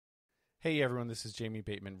Hey everyone, this is Jamie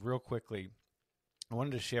Bateman. Real quickly, I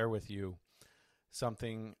wanted to share with you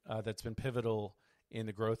something that's been pivotal in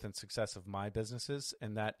the growth and success of my businesses,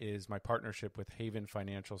 and that is my partnership with Haven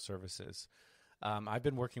Financial Services. I've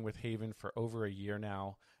been working with Haven for over a year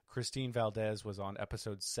now. Christine Valdez was on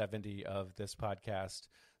episode 70 of this podcast,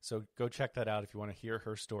 so go check that out if you want to hear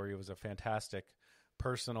her story. It was a fantastic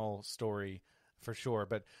personal story for sure,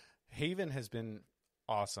 but Haven has been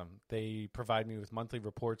awesome. They provide me with monthly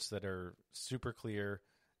reports that are super clear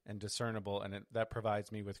and discernible, and that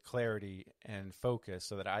provides me with clarity and focus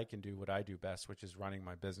so that I can do what I do best, which is running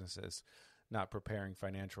my businesses, not preparing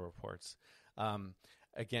financial reports.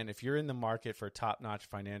 Again, if you're in the market for a top-notch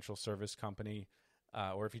financial service company,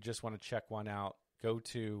 or if you just want to check one out, go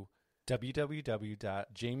to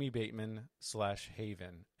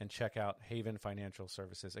www.jamiebateman.com/Haven and check out Haven Financial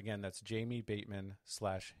Services. Again, that's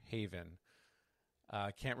jamiebateman.com/Haven.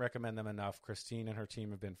 Can't recommend them enough. Christine and her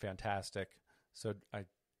team have been fantastic. So I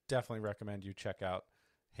definitely recommend you check out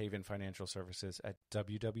Haven Financial Services at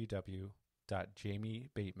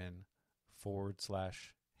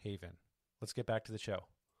www.jamiebateman.com/Haven. Let's get back to the show.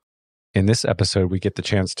 In this episode, we get the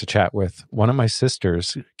chance to chat with one of my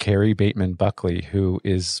sisters, Carrie Bateman-Buckley, who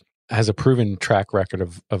has a proven track record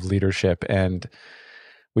of leadership, and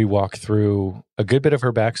we walk through a good bit of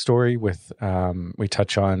her backstory with, we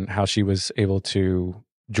touch on how she was able to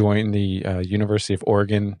join the University of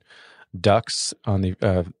Oregon Ducks on the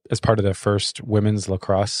as part of the first women's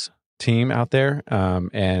lacrosse team out there,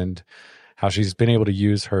 and how she's been able to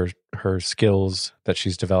use her skills that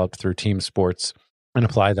she's developed through team sports and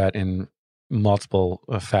apply that in multiple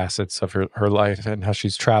facets of her life, and how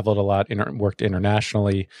she's traveled a lot, worked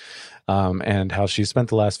internationally, and how she spent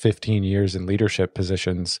the last 15 years in leadership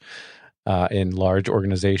positions in large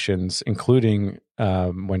organizations, including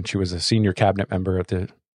when she was a senior cabinet member at the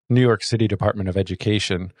New York City Department of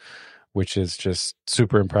Education, which is just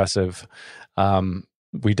super impressive.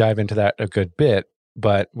 We dive into that a good bit,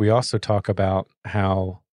 but we also talk about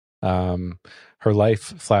how her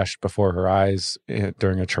life flashed before her eyes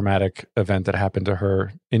during a traumatic event that happened to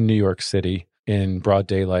her in New York City in broad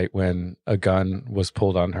daylight when a gun was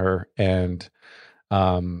pulled on her, and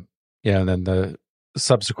and then the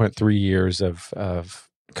subsequent 3 years of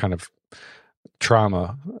kind of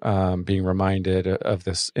trauma, being reminded of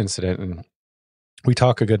this incident. And we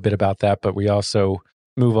talk a good bit about that, but we also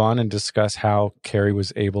move on and discuss how Carrie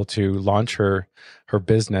was able to launch her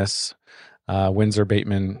business, Windsor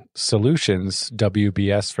Bateman Solutions,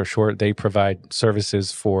 WBS for short. They provide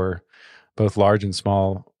services for both large and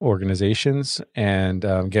small organizations. And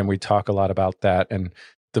again, we talk a lot about that and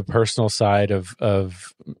the personal side of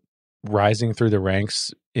rising through the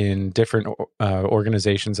ranks in different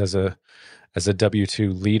organizations as a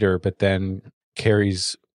W-2 leader, but then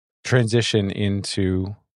Carrie's transition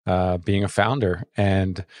into being a founder.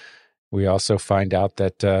 And we also find out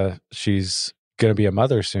that she's going to be a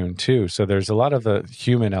mother soon too. So there's a lot of the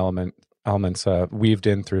human elements weaved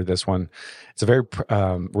in through this one. It's a very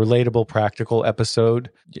relatable, practical episode.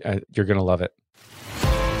 You're going to love it.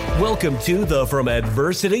 Welcome to the From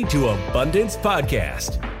Adversity to Abundance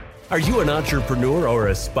podcast. Are you an entrepreneur or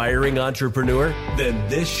aspiring entrepreneur? Then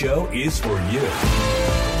this show is for you.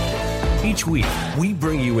 Each week, we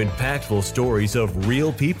bring you impactful stories of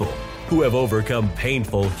real people who have overcome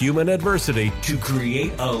painful human adversity to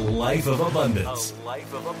create a life of abundance.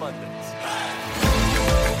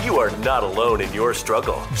 You are not alone in your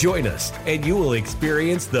struggle. Join us, and you will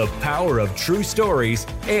experience the power of true stories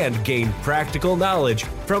and gain practical knowledge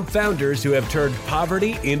from founders who have turned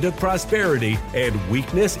poverty into prosperity and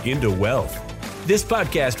weakness into wealth. This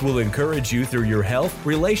podcast will encourage you through your health,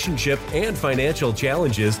 relationship, and financial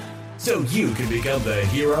challenges so you can become the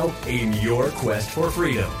hero in your quest for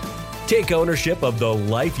freedom. Take ownership of the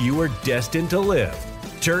life you are destined to live.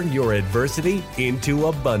 Turn your adversity into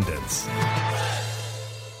abundance.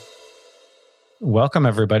 Welcome,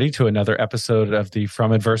 everybody, to another episode of the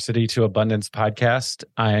From Adversity to Abundance podcast.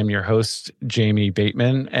 I am your host, Jamie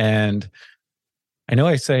Bateman, and I know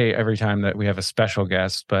I say every time that we have a special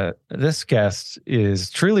guest, but this guest is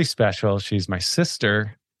truly special. She's my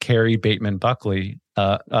sister, Carrie Bateman-Buckley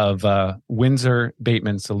of Windsor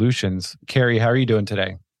Bateman Solutions. Carrie, how are you doing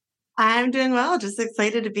today? I'm doing well. Just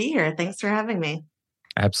excited to be here. Thanks for having me.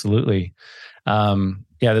 Absolutely.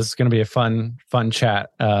 This is going to be a fun chat.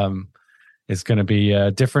 It's going to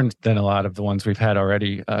be different than a lot of the ones we've had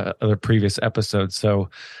already, other previous episodes. So,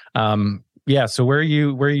 so where are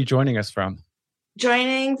you joining us from?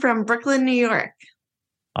 Joining from Brooklyn, New York.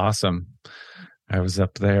 Awesome. I was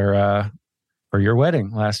up there for your wedding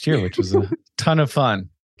last year, which was a ton of fun.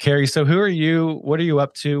 Carrie, so who are you? What are you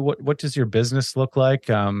up to? What does your business look like?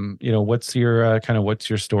 What's your what's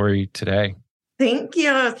your story today? Thank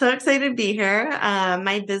you. So excited to be here.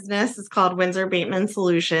 My business is called Windsor Bateman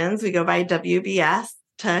Solutions. We go by WBS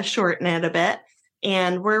to shorten it a bit.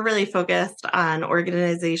 And we're really focused on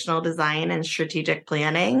organizational design and strategic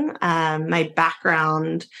planning. My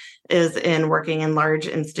background is in working in large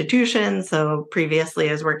institutions. So previously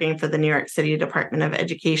I was working for the New York City Department of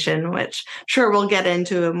Education, which sure we'll get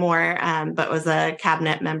into more, but was a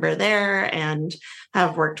cabinet member there and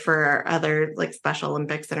have worked for other like Special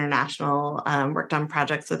Olympics International, worked on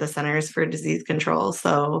projects with the Centers for Disease Control.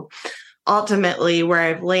 So ultimately where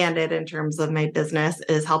I've landed in terms of my business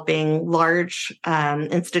is helping large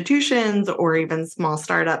institutions or even small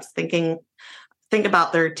startups think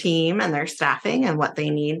about their team and their staffing and what they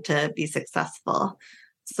need to be successful.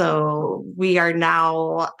 So we are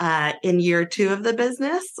now in year 2 of the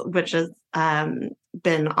business, which has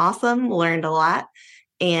been awesome, learned a lot.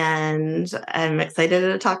 And I'm excited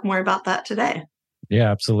to talk more about that today.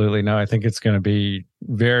 Yeah, absolutely. No, I think it's going to be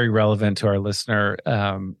very relevant to our listener.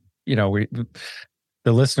 The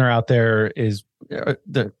listener out there is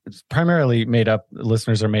primarily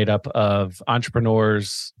listeners are made up of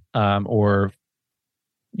entrepreneurs or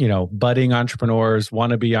budding entrepreneurs,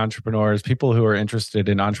 wannabe entrepreneurs, people who are interested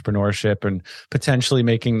in entrepreneurship and potentially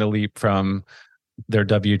making the leap from their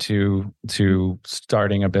W-2 to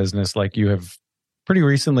starting a business like you have pretty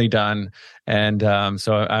recently done. And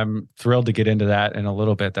so I'm thrilled to get into that in a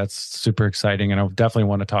little bit. That's super exciting. And I definitely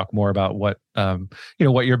want to talk more about what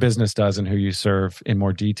your business does and who you serve in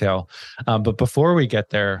more detail. But before we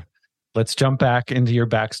get there, let's jump back into your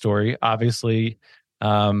backstory. Obviously,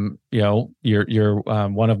 you're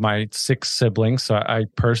one of my 6 siblings, so I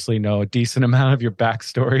personally know a decent amount of your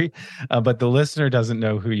backstory, but the listener doesn't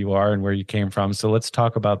know who you are and where you came from. So let's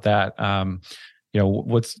talk about that.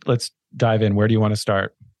 Let's dive in. Where do you want to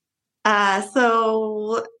start?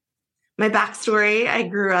 So my backstory, I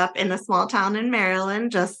grew up in a small town in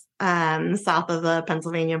Maryland, just south of the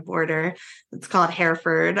Pennsylvania border. It's called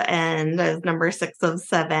Hereford, and I was number 6 of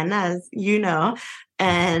 7, as you know.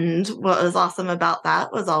 And what was awesome about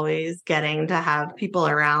that was always getting to have people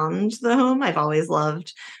around the home. I've always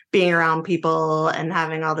loved being around people and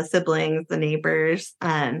having all the siblings, the neighbors.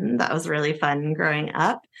 That was really fun growing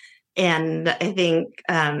up. And I think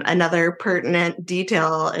another pertinent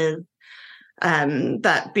detail is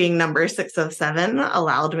that being number 6 of 7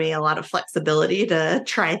 allowed me a lot of flexibility to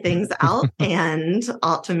try things out. And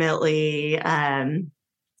ultimately,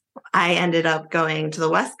 I ended up going to the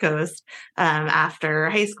West Coast after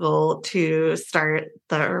high school to start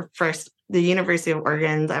the University of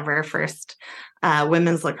Oregon's ever first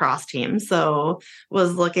women's lacrosse team. So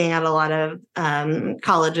was looking at a lot of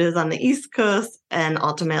colleges on the East Coast and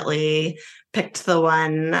ultimately picked the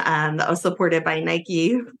one that was supported by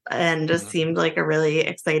Nike and just seemed like a really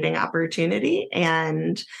exciting opportunity.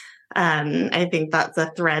 And I think that's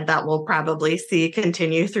a thread that we'll probably see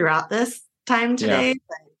continue throughout this time today.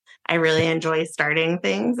 Yeah. I really enjoy starting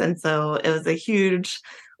things. And so it was a huge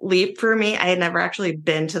leap for me. I had never actually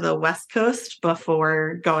been to the West Coast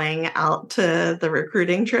before going out to the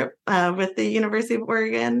recruiting trip with the University of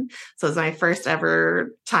Oregon. So it was my first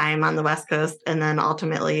ever time on the West Coast, and then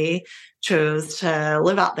ultimately chose to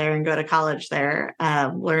live out there and go to college there.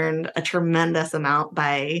 Learned a tremendous amount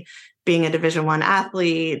by being a Division I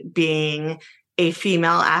athlete, being a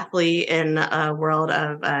female athlete in a world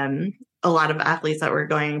of a lot of athletes that were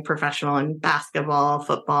going professional in basketball,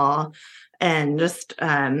 football, and just,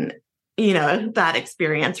 that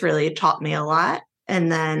experience really taught me a lot.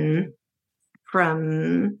 And then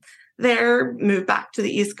from there, moved back to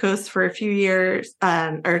the East Coast for a few years,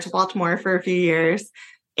 or to Baltimore for a few years,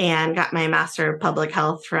 and got my Master of Public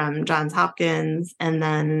Health from Johns Hopkins. And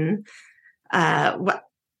then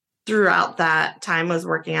throughout that time was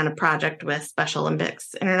working on a project with Special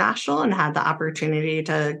Olympics International and had the opportunity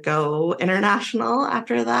to go international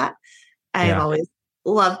after that. I've always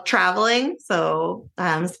loved traveling, so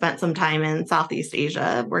spent some time in Southeast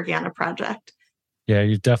Asia working on a project. Yeah,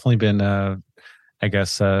 you've definitely been, a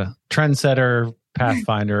trendsetter,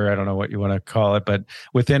 pathfinder, I don't know what you want to call it, but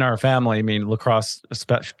within our family, I mean, lacrosse,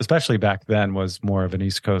 especially back then, was more of an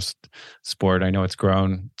East Coast sport. I know it's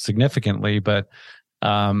grown significantly, but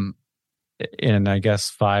and I guess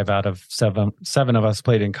 5 out of 7 of us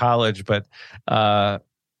played in college, but none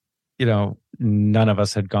of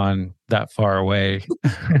us had gone that far away,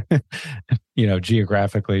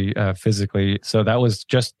 geographically, physically. So that was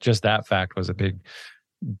just that fact was a big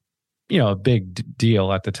a big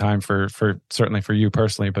deal at the time for certainly for you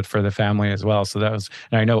personally, but for the family as well. So that was,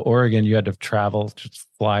 and I know Oregon, you had to travel, just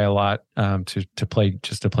fly a lot to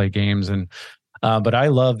play games. And but I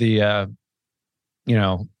love the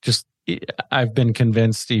just I've been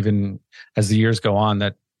convinced, even as the years go on,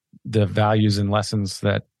 that the values and lessons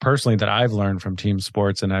that personally that I've learned from team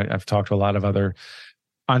sports, and I've talked to a lot of other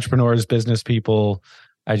entrepreneurs, business people.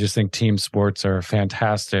 I just think team sports are a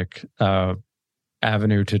fantastic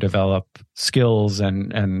avenue to develop skills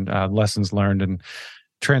and lessons learned and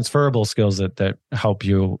transferable skills that help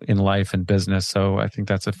you in life and business. So I think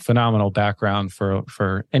that's a phenomenal background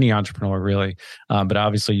for any entrepreneur, really. But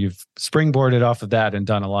obviously, you've springboarded off of that and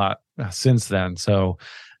done a lot since then. So,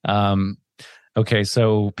 okay,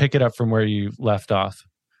 so pick it up from where you left off.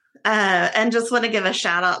 And just want to give a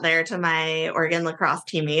shout out there to my Oregon lacrosse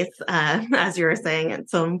teammates. As you were saying,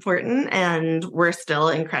 it's so important. And we're still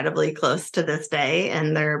incredibly close to this day.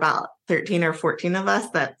 And there are about 13 or 14 of us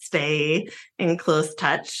that stay in close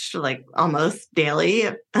touch, like almost daily.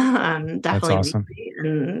 Definitely. That's awesome.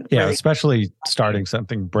 And yeah, really especially starting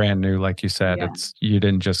something brand new, like you said. Yeah. You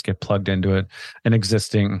didn't just get plugged into an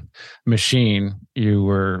existing machine. You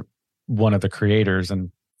were one of the creators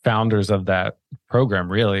and founders of that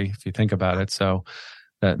program, really, if you think about it. So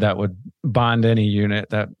that would bond any unit.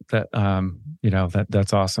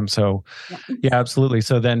 That's awesome. So yeah, absolutely.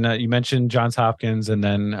 So then you mentioned Johns Hopkins, and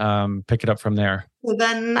then pick it up from there. So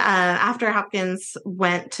then after Hopkins,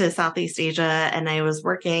 went to Southeast Asia, and I was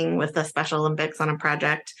working with the Special Olympics on a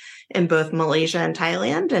project in both Malaysia and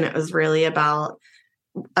Thailand. And it was really about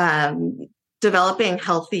developing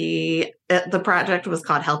the project was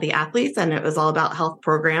called Healthy Athletes, and it was all about health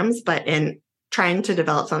programs, but in trying to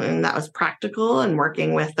develop something that was practical and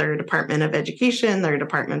working with their Department of Education, their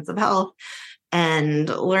departments of health, and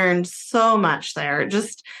learned so much there.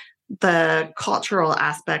 Just the cultural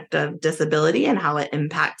aspect of disability and how it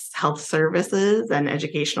impacts health services and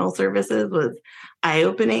educational services was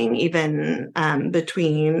eye-opening, even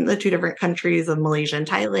between the two different countries of Malaysia and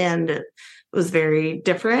Thailand. Was very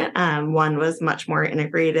different. One was much more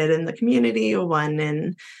integrated in the community.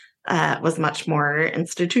 One was much more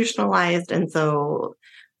institutionalized. And so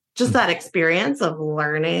just that experience of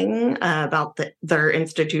learning about their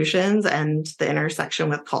institutions and the intersection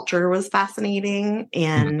with culture was fascinating.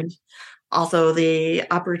 And also the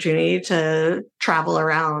opportunity to travel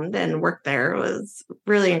around and work there was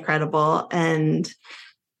really incredible. And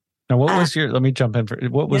now, let me jump in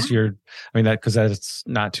was your, I mean, because that's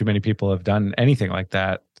not too many people have done anything like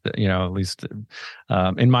that, at least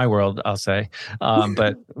in my world, I'll say.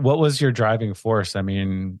 But what was your driving force? I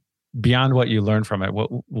mean, beyond what you learned from it,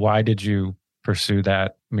 why did you pursue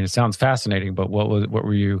that? I mean, it sounds fascinating, but what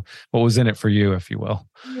was in it for you, if you will?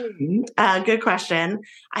 Good question.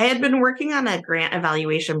 I had been working on a grant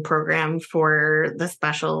evaluation program for the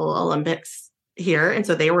Special Olympics here. And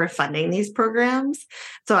so they were funding these programs.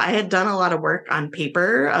 So I had done a lot of work on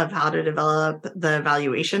paper of how to develop the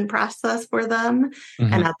evaluation process for them.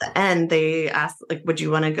 Mm-hmm. And at the end, they asked, like, would you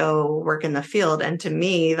want to go work in the field? And to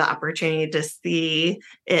me, the opportunity to see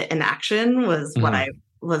it in action was what I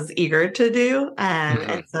was eager to do.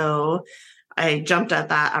 And so I jumped at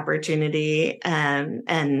that opportunity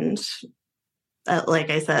and like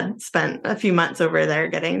I said, spent a few months over there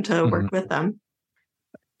getting to work with them.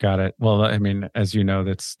 Got it. Well, I mean, as you know,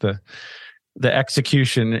 that's the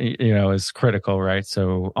execution, is critical, right?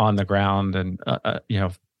 So on the ground and,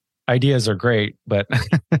 ideas are great, but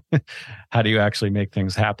how do you actually make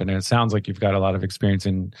things happen? And it sounds like you've got a lot of experience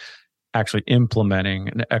in actually implementing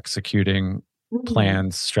and executing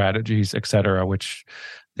plans, strategies, et cetera, which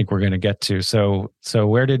I think we're going to get to. So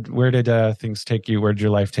where did things take you? Where did your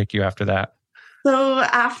life take you after that? So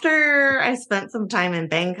after I spent some time in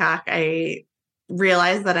Bangkok, I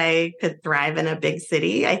realized that I could thrive in a big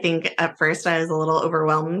city. I think at first I was a little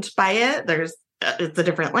overwhelmed by it. It's a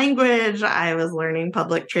different language. I was learning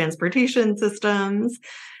public transportation systems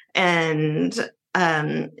and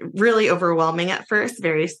really overwhelming at first,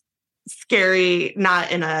 very scary,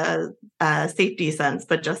 not in a safety sense,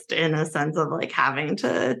 but just in a sense of like having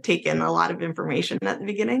to take in a lot of information at the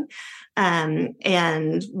beginning.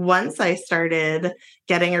 And once I started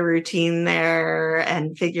getting a routine there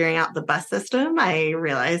and figuring out the bus system, I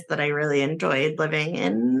realized that I really enjoyed living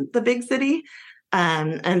in the big city.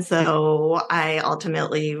 And so I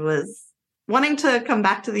ultimately was wanting to come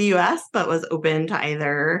back to the US, but was open to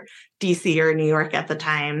either DC or New York at the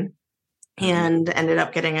time, and ended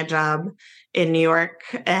up getting a job in New York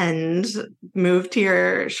and moved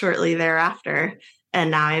here shortly thereafter.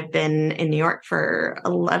 And now I've been in New York for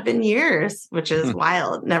 11 years, which is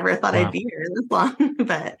wild. Never thought I'd be here this long,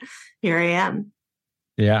 but here I am.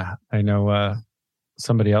 Yeah, I know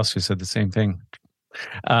somebody else who said the same thing.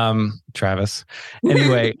 Travis.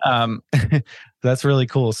 Anyway, that's really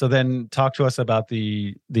cool. So then talk to us about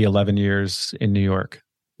the 11 years in New York.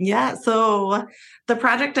 Yeah, so the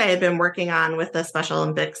project I had been working on with the Special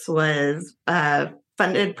Olympics was a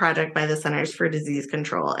funded project by the Centers for Disease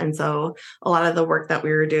Control. And so a lot of the work that we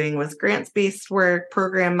were doing was grants-based work,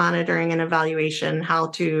 program monitoring and evaluation, how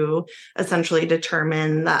to essentially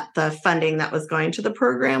determine that the funding that was going to the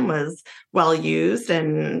program was well used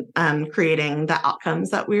and creating the outcomes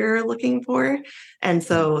that we were looking for. And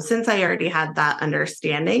so since I already had that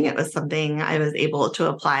understanding, it was something I was able to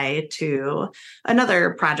apply to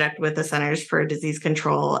another project with the Centers for Disease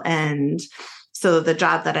Control. And so the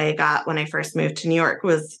job that I got when I first moved to New York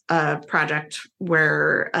was a project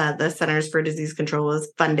where the Centers for Disease Control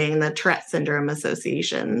was funding the Tourette Syndrome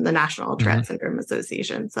Association, the National Tourette Syndrome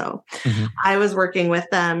Association. So I was working with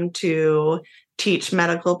them to teach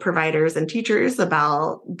medical providers and teachers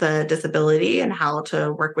about the disability and how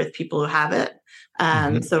to work with people who have it.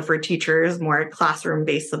 So for teachers, more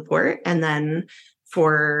classroom-based support, and then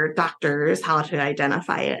for doctors, how to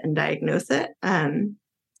identify it and diagnose it.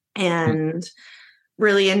 And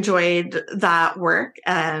really enjoyed that work.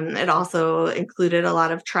 It also included a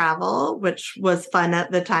lot of travel, which was fun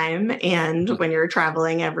at the time. And when you're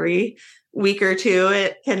traveling every week or two,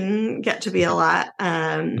 it can get to be a lot.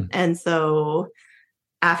 And so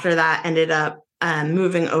after that, ended up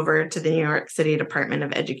moving over to the New York City Department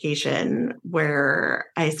of Education, where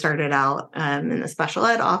I started out in the special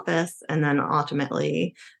ed office, and then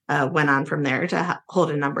ultimately went on from there to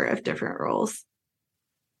hold a number of different roles.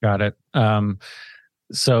 Got it.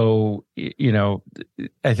 So,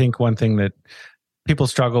 I think one thing that people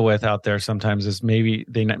struggle with out there sometimes is maybe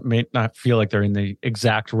they may not feel like they're in the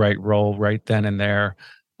exact right role right then and there.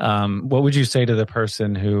 What would you say to the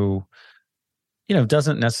person who,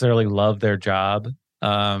 doesn't necessarily love their job,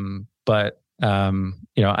 but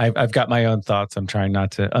I've got my own thoughts. I'm trying not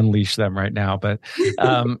to unleash them right now, but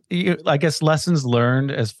I guess lessons learned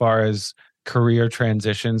as far as career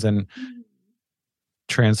transitions and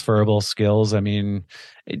transferable skills. I mean,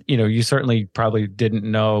 you certainly probably didn't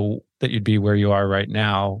know that you'd be where you are right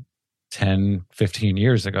now 10, 15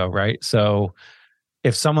 years ago, right? So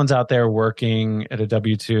if someone's out there working at a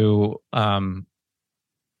W-2, do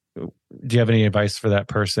you have any advice for that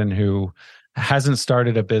person who hasn't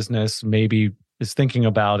started a business, maybe is thinking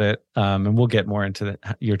about it? And we'll get more into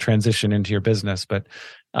your transition into your business, but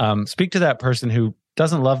speak to that person who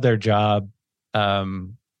doesn't love their job,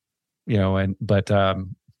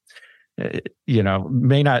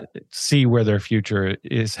 may not see where their future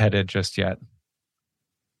is headed just yet.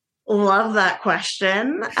 Love that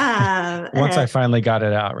question. Once I finally got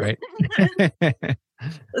it out, right?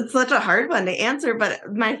 It's such a hard one to answer,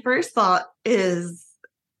 but my first thought is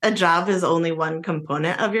a job is only one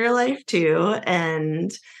component of your life too.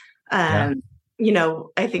 And, I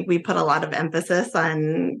think we put a lot of emphasis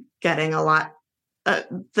on getting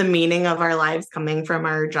the meaning of our lives coming from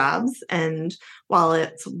our jobs. And while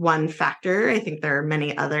it's one factor, I think there are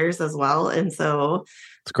many others as well. And so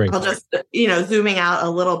it's great. I'll just, zooming out a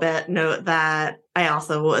little bit, note that I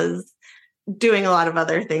also was doing a lot of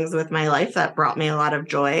other things with my life that brought me a lot of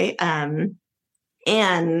joy. And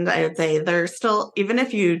I would say there's still, even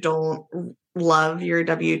if you don't love your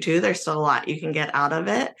W-2, there's still a lot you can get out of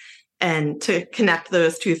it. And to connect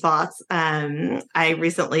those two thoughts, I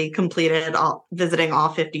recently completed visiting all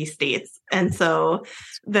 50 states. And so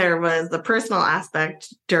there was the personal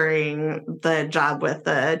aspect during the job with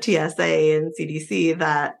the TSA and CDC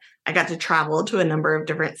that I got to travel to a number of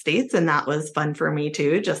different states. And that was fun for me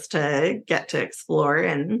too, just to get to explore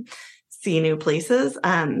and see new places.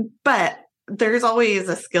 But there's always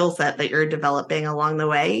a skill set that you're developing along the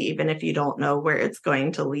way, even if you don't know where it's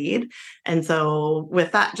going to lead. And so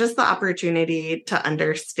with that, just the opportunity to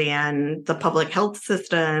understand the public health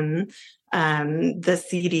system, the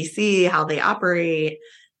CDC, how they operate,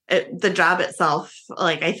 the job itself,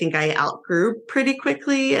 I think I outgrew pretty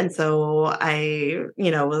quickly. And so I,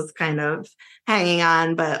 was kind of hanging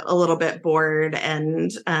on, but a little bit bored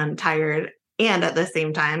and tired. And at the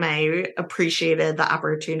same time, I appreciated the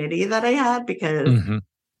opportunity that I had because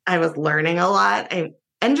I was learning a lot.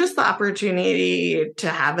 And just the opportunity to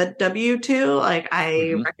have a W-2,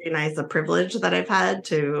 I recognize the privilege that I've had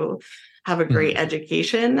to have a great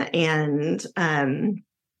education. And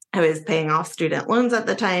I was paying off student loans at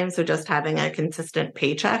the time. So just having a consistent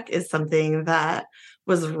paycheck is something that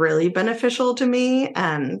was really beneficial to me.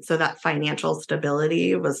 So that financial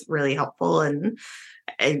stability was really helpful. And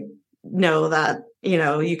I know that,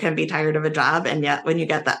 you can be tired of a job, and yet when you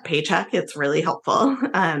get that paycheck, it's really helpful.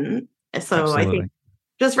 So Absolutely. I think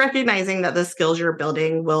just recognizing that the skills you're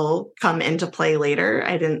building will come into play later.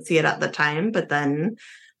 I didn't see it at the time, but then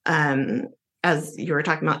as you were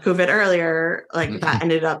talking about COVID earlier, like that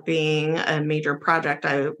ended up being a major project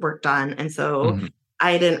I worked on. And so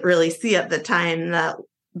I didn't really see at the time that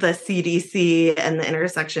the CDC and the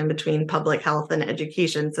intersection between public health and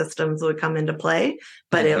education systems would come into play,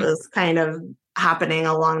 but it was kind of happening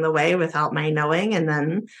along the way without my knowing. And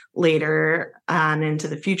then later on into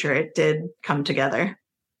the future, it did come together.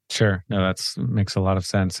 Sure. No, that makes a lot of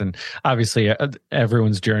sense. And obviously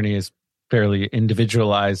everyone's journey is fairly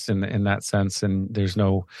individualized in that sense. And there's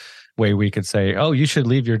no way we could say, oh, you should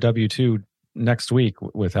leave your W-2 next week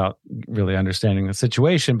without really understanding the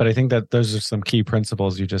situation. But I think that those are some key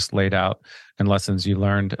principles you just laid out and lessons you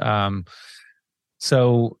learned.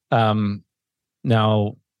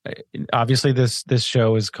 Now, obviously this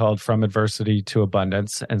show is called From Adversity to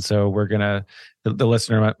Abundance. And so we're going to, the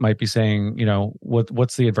listener might be saying, you know,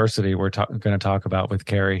 what's the adversity we're going to talk about with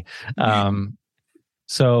Carrie?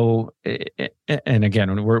 So, and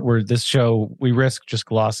again, we're this show, we risk just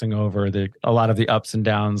glossing over a lot of the ups and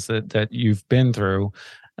downs that you've been through.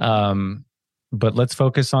 But let's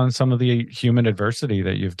focus on some of the human adversity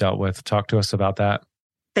that you've dealt with. Talk to us about that.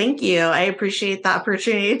 Thank you. I appreciate the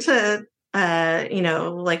opportunity to,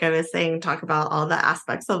 like I was saying, talk about all the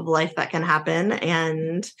aspects of life that can happen,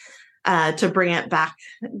 and to bring it back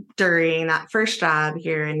during that first job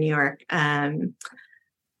here in New York.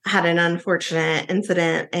 Had an unfortunate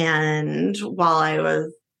incident, and while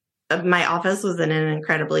my office was in an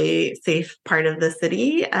incredibly safe part of the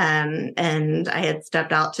city, and I had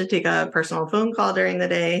stepped out to take a personal phone call during the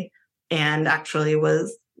day and actually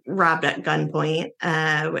was robbed at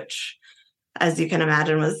gunpoint, which, as you can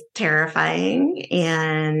imagine, was terrifying.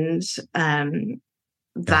 And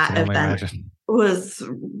that event was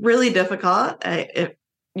really difficult.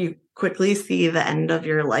 You quickly see the end of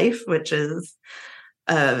your life, which is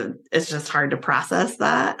it's just hard to process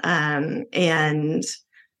that. And,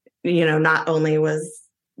 not only was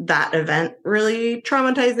that event really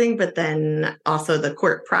traumatizing, but then also the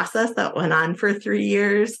court process that went on for 3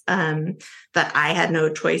 years that I had no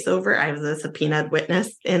choice over. I was a subpoenaed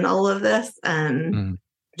witness in all of this,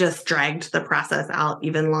 just dragged the process out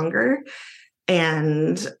even longer.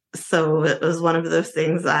 And so it was one of those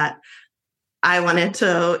things that I wanted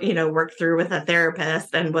to, work through with a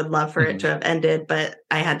therapist and would love for it to have ended, but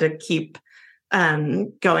I had to keep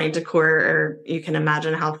going to court, or you can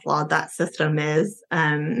imagine how flawed that system is.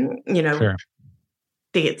 Sure.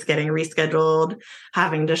 Dates getting rescheduled,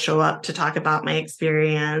 having to show up to talk about my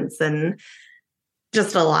experience, and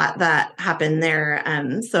just a lot that happened there.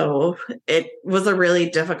 So it was a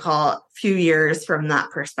really difficult few years from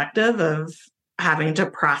that perspective of having to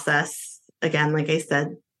process, again, like I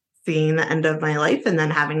said, seeing the end of my life and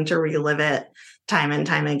then having to relive it time and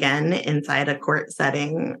time again inside a court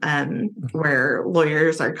setting where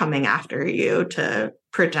lawyers are coming after you to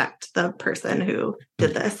protect the person who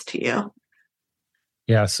did this to you.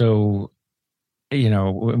 Yeah. So, we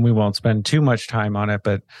won't spend too much time on it,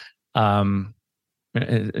 but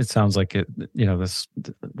it sounds like this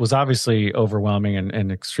was obviously overwhelming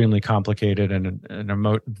and extremely complicated and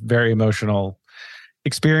very emotional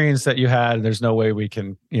experience that you had. There's no way we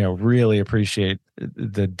can, really appreciate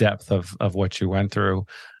the depth of what you went through.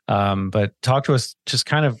 But talk to us just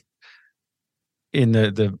kind of in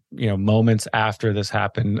the moments after this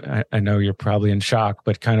happened. I know you're probably in shock,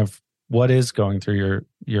 but kind of what is going through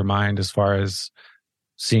your mind as far as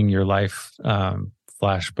seeing your life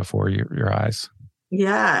flash before your eyes?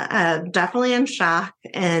 Yeah, definitely in shock.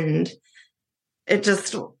 And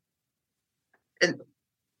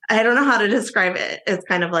I don't know how to describe it. It's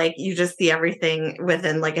kind of like you just see everything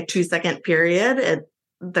within like a 2-second period.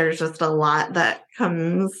 There's just a lot that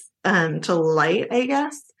comes to light, I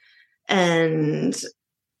guess. And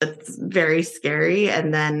it's very scary.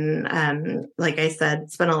 And then, like I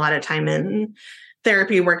said, spent a lot of time in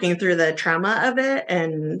therapy working through the trauma of it.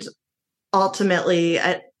 And ultimately,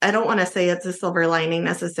 I don't want to say it's a silver lining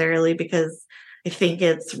necessarily, because I think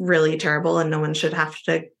it's really terrible and no one should have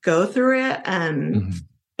to go through it.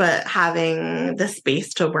 But having the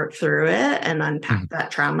space to work through it and unpack that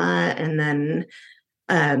trauma, and then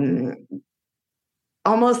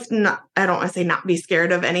almost not, I don't want to say not be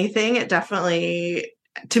scared of anything. It definitely,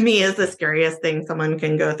 to me, is the scariest thing someone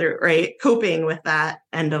can go through, right? Coping with that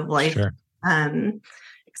end of life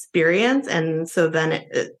experience. And so then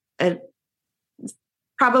it's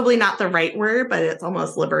probably not the right word, but it's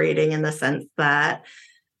almost liberating in the sense that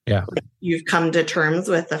you've come to terms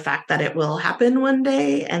with the fact that it will happen one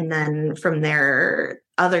day. And then from there,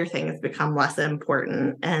 other things become less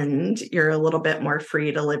important and you're a little bit more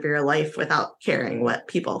free to live your life without caring what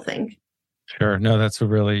people think. Sure. No, that's a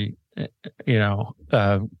really,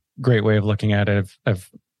 great way of looking at it.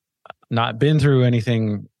 I've not been through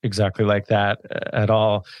anything exactly like that at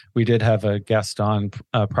all. We did have a guest on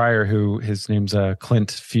prior who his name's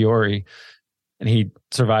Clint Fiore, and he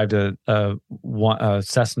survived a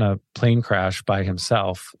Cessna plane crash by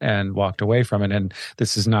himself and walked away from it. And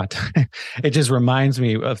this is not, it just reminds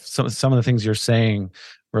me of some of the things you're saying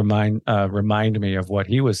remind me of what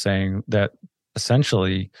he was saying, that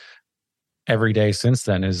essentially every day since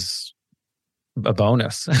then is a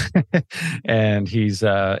bonus. And he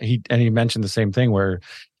mentioned the same thing, where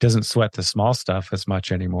he doesn't sweat the small stuff as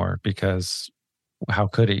much anymore, because how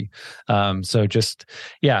could he? So just,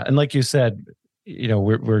 yeah. And like you said,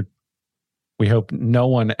 we hope no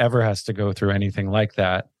one ever has to go through anything like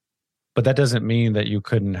that, but that doesn't mean that you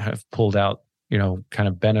couldn't have pulled out, kind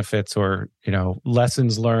of benefits or,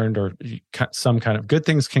 lessons learned, or some kind of good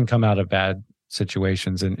things can come out of bad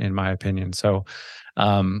situations, in my opinion. So,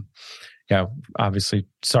 yeah, obviously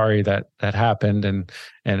sorry that happened. And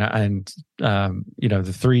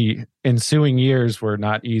the 3 ensuing years were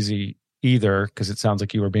not easy either, because it sounds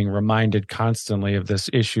like you were being reminded constantly of this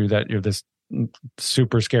issue, that you're this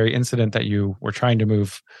super scary incident that you were trying to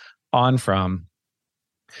move on from.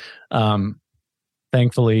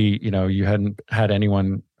 Thankfully, you hadn't had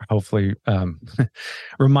anyone hopefully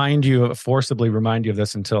forcibly remind you of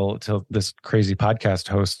this until this crazy podcast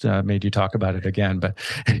host made you talk about it again. But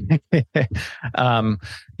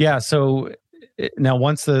yeah, so now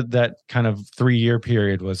once that kind of 3-year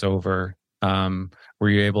period was over, were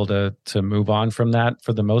you able to move on from that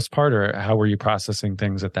for the most part, or how were you processing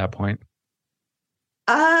things at that point?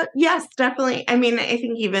 Yes, definitely. I mean, I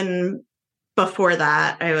think even before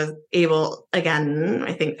that, I was able, again,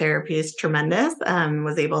 I think therapy is tremendous,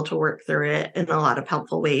 was able to work through it in a lot of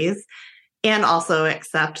helpful ways, and also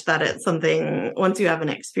accept that it's something, once you have an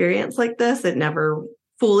experience like this, it never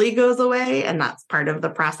fully goes away. And that's part of the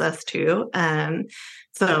process too.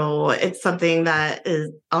 So it's something that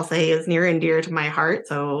I'll say is near and dear to my heart.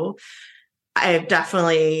 So I've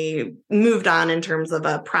definitely moved on in terms of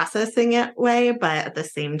a processing it way, but at the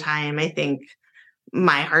same time, I think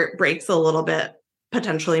my heart breaks a little bit,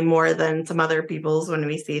 potentially more than some other people's, when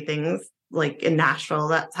we see things like in Nashville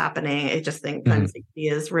that's happening. I just think gun safety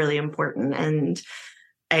is really important. And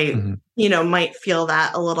I, might feel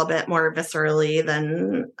that a little bit more viscerally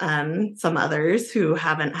than some others who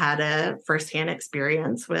haven't had a firsthand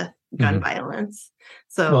experience with gun violence.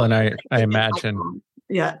 So, well, and I imagine,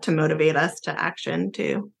 to motivate us to action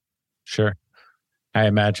too. Sure. I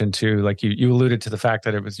imagine too, like you alluded to the fact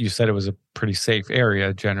that you said it was a pretty safe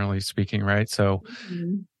area, generally speaking, right? So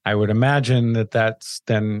I would imagine that that's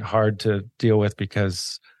then hard to deal with,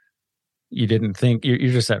 because you didn't think you're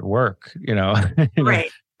just at work, Right.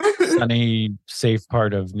 Sunny, safe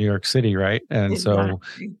part of New York City, right? And so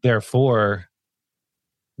therefore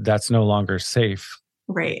that's no longer safe,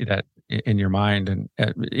 right? That in your mind, and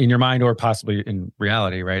in your mind, or possibly in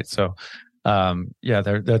reality, right? So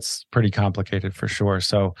that's pretty complicated for sure.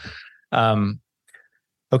 So,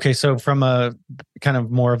 okay. So from a kind of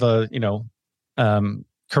more of a,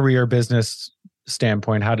 career business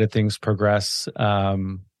standpoint, how did things progress,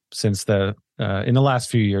 since in the last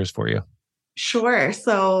few years for you? Sure.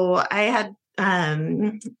 So I had,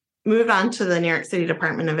 moved on to the New York City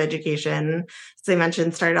Department of Education. As I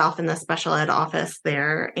mentioned, started off in the special ed office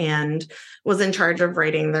there and was in charge of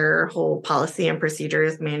writing their whole policy and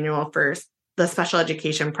procedures manual for the special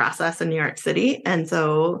education process in New York City. And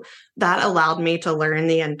so that allowed me to learn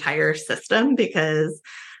the entire system, because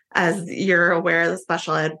as you're aware, the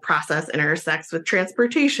special ed process intersects with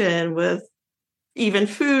transportation, with even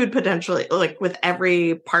food, potentially, like with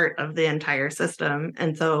every part of the entire system.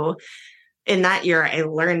 And so in that year, I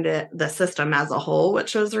learned the system as a whole,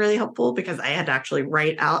 which was really helpful, because I had to actually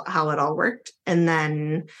write out how it all worked. And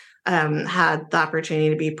then had the opportunity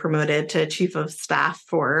to be promoted to chief of staff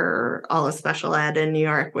for all of special ed in New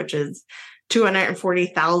York, which is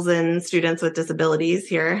 240,000 students with disabilities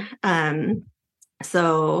here.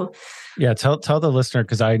 So yeah, tell the listener,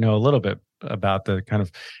 because I know a little bit about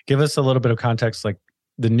give us a little bit of context, like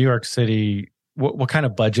the New York City, what kind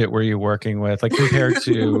of budget were you working with, like compared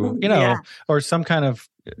to, or some kind of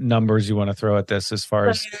numbers you want to throw at this as far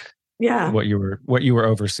as what you were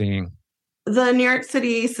overseeing? The New York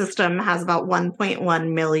City system has about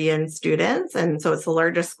 1.1 million students, and so it's the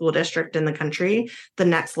largest school district in the country. The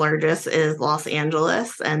next largest is Los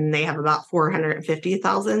Angeles, and they have about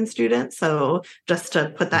 450,000 students. So just to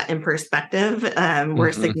put that in perspective,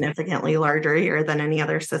 we're significantly larger here than any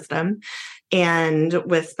other system. And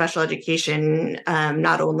with special education,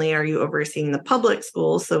 not only are you overseeing the public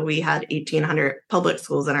schools, so we had 1,800 public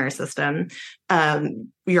schools in our system,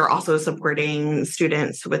 you're also supporting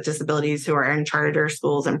students with disabilities who are in charter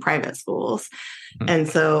schools and private schools. Mm-hmm. And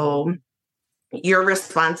so you're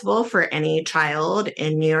responsible for any child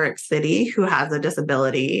in New York City who has a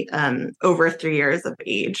disability over 3 years of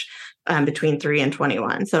age, between 3 and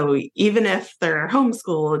 21. So even if they're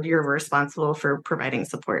homeschooled, you're responsible for providing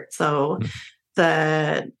support. So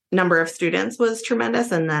the number of students was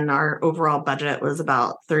tremendous. And then our overall budget was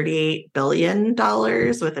about $38 billion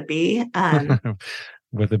with a B.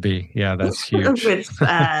 With a B. Yeah, that's huge. Which,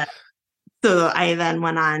 so I then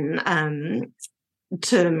went on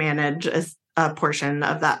to manage a portion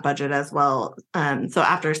of that budget as well. So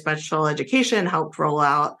after special education, helped roll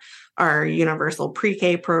out our universal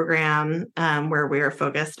pre-K program, where we are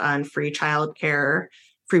focused on free childcare,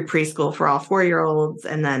 free preschool for all 4-year-olds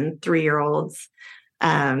and then 3-year-olds.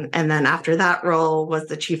 And then after that role was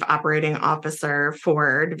the chief operating officer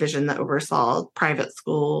for a division that oversaw private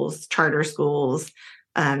schools, charter schools,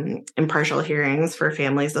 impartial hearings for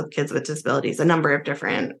families of kids with disabilities, a number of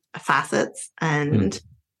different facets. And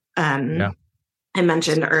I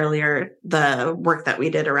mentioned earlier the work that we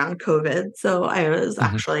did around COVID. So I was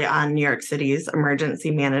actually on New York City's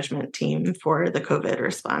emergency management team for the COVID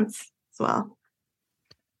response as well.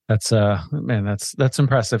 That's that's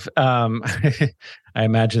impressive. I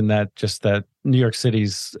imagine that just that New York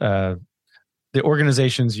City's the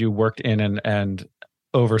organizations you worked in and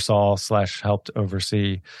oversaw / helped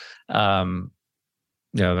oversee, they're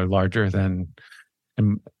larger than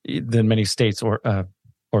many states or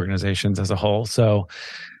organizations as a whole. So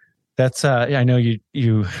that's I know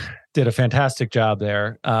you did a fantastic job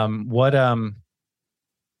there.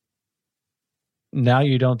 Now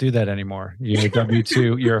you don't do that anymore. You're a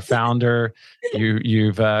W-2, you're a founder,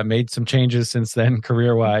 you've made some changes since then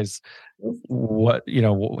career-wise.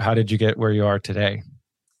 How did you get where you are today?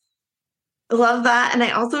 Love that. And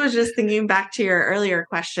I also was just thinking back to your earlier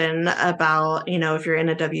question about, if you're in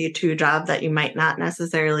a W-2 job that you might not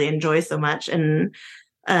necessarily enjoy so much. And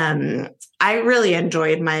I really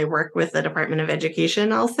enjoyed my work with the Department of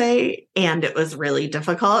Education, I'll say, and it was really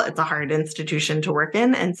difficult. It's a hard institution to work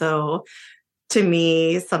in. And so to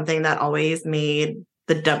me, something that always made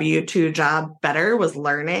the W-2 job better was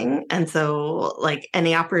learning. And so like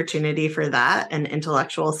any opportunity for that and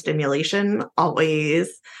intellectual stimulation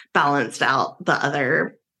always balanced out the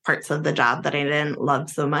other parts of the job that I didn't love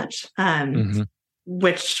so much.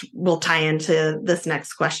 Which will tie into this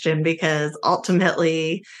next question, because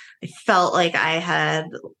ultimately I felt like I had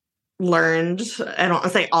learned, I don't want to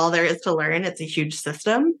say all there is to learn, it's a huge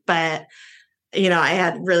system, but I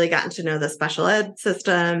had really gotten to know the special ed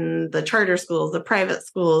system, the charter schools, the private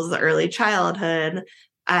schools, the early childhood.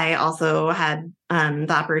 I also had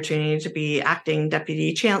the opportunity to be acting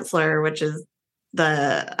deputy chancellor, which is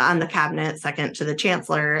on the cabinet second to the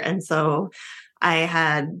chancellor. And so I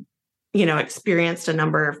had experienced a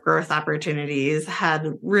number of growth opportunities,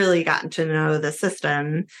 had really gotten to know the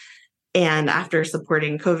system. And after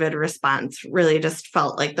supporting COVID response, really just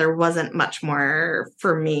felt like there wasn't much more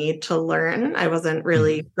for me to learn. I wasn't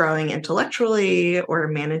really growing intellectually or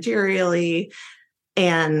managerially.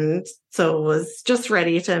 And so was just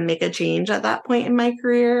ready to make a change at that point in my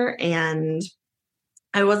career. And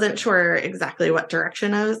I wasn't sure exactly what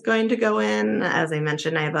direction I was going to go in. As I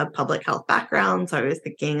mentioned, I have a public health background, so I was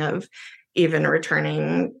thinking of even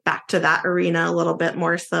returning back to that arena a little bit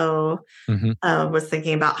more so. Was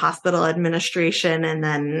thinking about hospital administration, and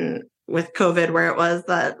then with COVID where it was,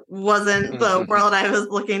 that wasn't the world I was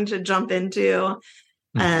looking to jump into.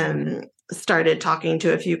 Started talking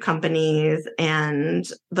to a few companies, and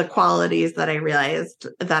the qualities that I realized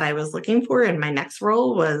that I was looking for in my next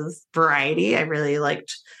role was variety. I really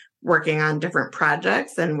liked working on different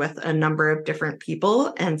projects and with a number of different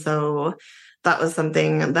people. And so that was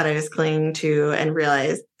something that I was clinging to, and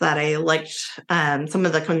realized that I liked some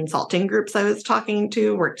of the consulting groups I was talking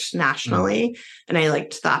to worked nationally. And I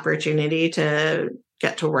liked the opportunity to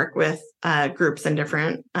get to work with groups in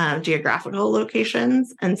different geographical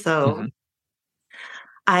locations. And so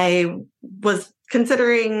I was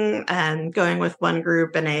considering going with one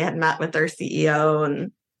group, and I had met with their CEO, and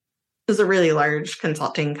it was a really large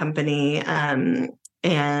consulting company.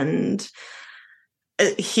 And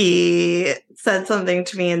he said something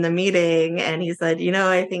to me in the meeting, and he said,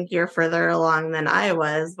 I think you're further along than I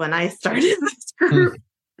was when I started this group.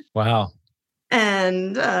 Wow.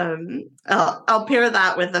 And I'll pair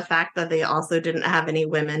that with the fact that they also didn't have any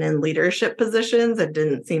women in leadership positions. It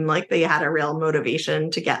didn't seem like they had a real motivation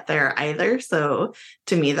to get there either. So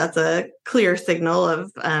to me, that's a clear signal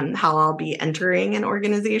of how I'll be entering an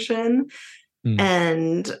organization.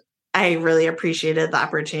 And I really appreciated the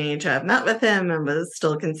opportunity to have met with him and was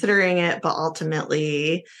still considering it. But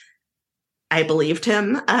ultimately, I believed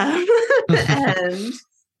him and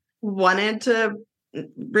wanted to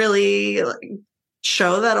really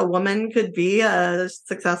show that a woman could be a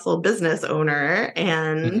successful business owner,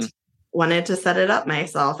 and wanted to set it up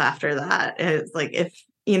myself after that. It's like, if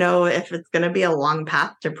it's going to be a long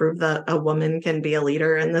path to prove that a woman can be a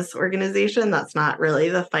leader in this organization, that's not really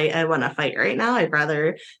the fight I want to fight right now. I'd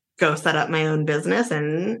rather go set up my own business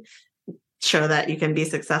and show that you can be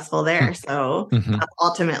successful there. So that's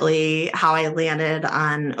ultimately how I landed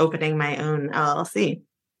on opening my own LLC.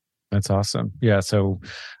 That's awesome. Yeah. So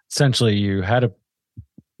essentially you had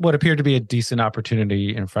what appeared to be a decent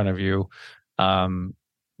opportunity in front of you.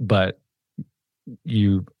 But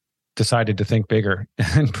you decided to think bigger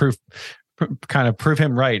and prove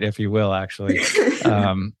him right, if you will, actually.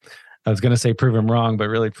 I was going to say prove him wrong, but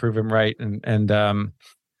really prove him right. And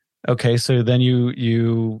okay. So then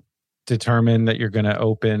you determine that you're going to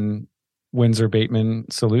open Windsor Bateman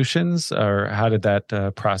Solutions, or how did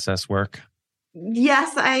that process work?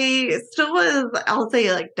 Yes, I still was, I'll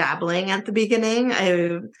say, like, dabbling at the beginning.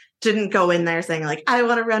 I didn't go in there saying, like, I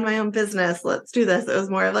want to run my own business, let's do this. It was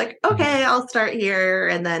more of like, okay, I'll start here,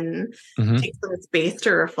 and then take some space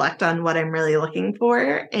to reflect on what I'm really looking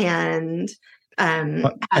for. And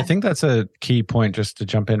I think that's a key point, just to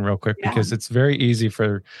jump in real quick, because it's very easy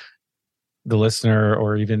for the listener,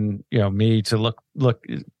 or even me, to look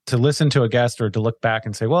to listen to a guest or to look back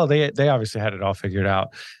and say, well, they obviously had it all figured out.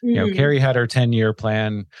 Carrie had her 10-year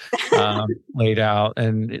plan laid out,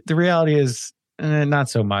 and the reality is not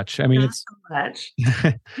so much. I mean, it's so much.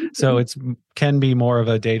 So it's can be more of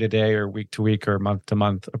a day-to-day or week-to-week or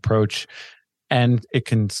month-to-month approach, and it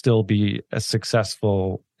can still be a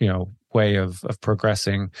successful way of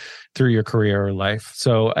progressing through your career or life.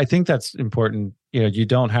 So I think that's important. You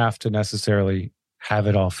don't have to necessarily have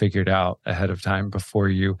it all figured out ahead of time before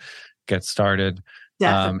you get started.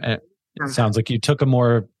 And it sounds like you took a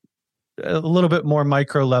little bit more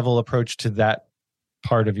micro level approach to that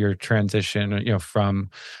part of your transition, from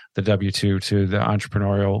the W-2 to the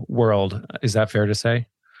entrepreneurial world. Is that fair to say?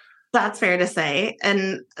 That's fair to say.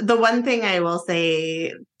 And the one thing I will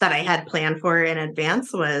say that I had planned for in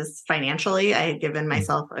advance was financially. I had given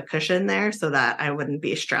myself a cushion there so that I wouldn't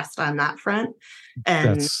be stressed on that front.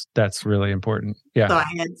 And that's really important. Yeah. So I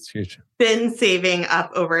had been saving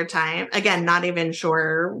up over time. Again, not even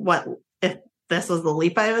sure if this was the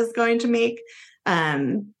leap I was going to make.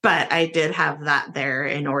 But I did have that there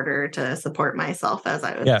in order to support myself as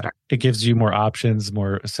I was starting. It gives you more options,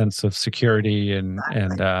 more sense of security, and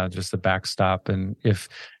just a backstop. And if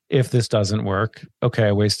this doesn't work, okay,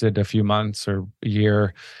 I wasted a few months or a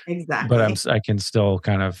year, but I can still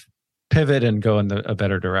kind of pivot and go in a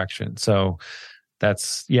better direction. So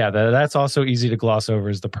that's also easy to gloss over,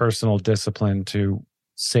 is the personal discipline to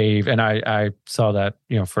save. And I saw that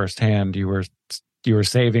firsthand. You were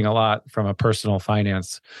saving a lot from a personal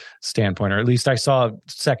finance standpoint, or at least I saw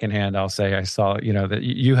secondhand. I'll say I saw, that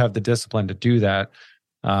you have the discipline to do that,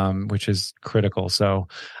 which is critical. So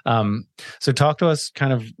talk to us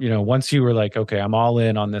kind of, once you were like, okay, I'm all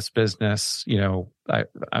in on this business,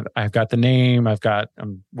 I've got the name,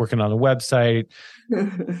 I'm working on a website.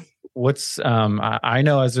 I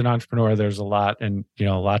know as an entrepreneur, there's a lot, and, a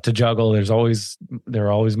lot to juggle. There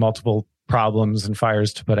are always multiple problems and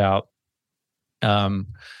fires to put out.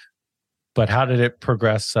 But how did it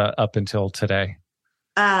progress up until today?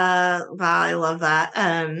 Wow, I love that.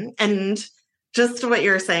 And just what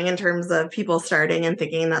you were saying in terms of people starting and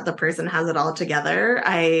thinking that the person has it all together.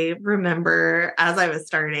 I remember as I was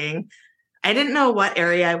starting, I didn't know what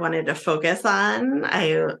area I wanted to focus on.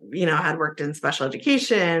 I, had worked in special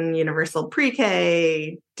education, universal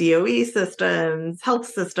pre-K, DOE systems, health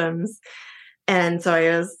systems. And so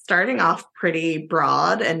I was starting off pretty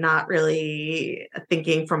broad and not really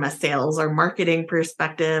thinking from a sales or marketing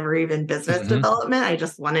perspective or even business development. I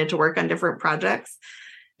just wanted to work on different projects.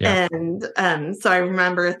 Yeah. And so I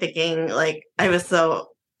remember thinking, like, I was so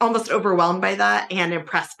almost overwhelmed by that and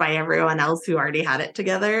impressed by everyone else who already had it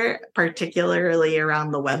together, particularly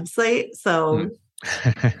around the website. So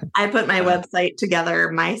I put my website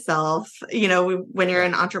together myself. When you're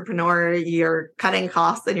an entrepreneur, you're cutting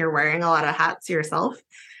costs and you're wearing a lot of hats yourself.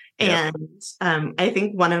 And I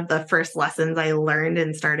think one of the first lessons I learned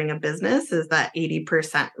in starting a business is that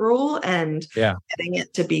 80% rule and getting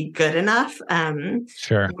it to be good enough,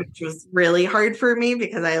 which was really hard for me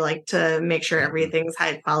because I like to make sure everything's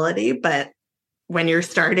high quality. But when you're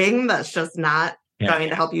starting, that's just not going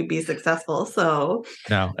to help you be successful. So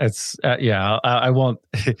no, it's I won't.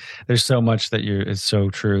 There's so much that is so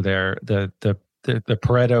true there. The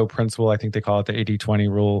Pareto principle, I think they call it the 80-20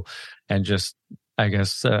 rule, and just I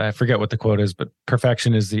guess I forget what the quote is, but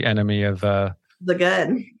perfection is the enemy of the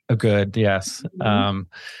good. A good, yes. Mm-hmm.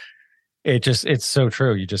 It's so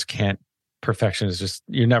true. You just can't. Perfection is just,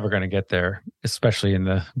 you're never going to get there, especially in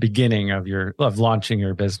the beginning of launching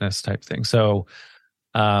your business type thing. So,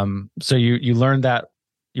 so you learned that.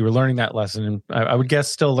 You were learning that lesson, and I would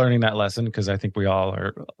guess still learning that lesson, because I think we all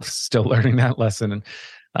are still learning that lesson.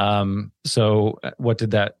 And so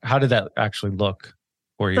how did that actually look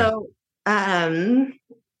for you? So, I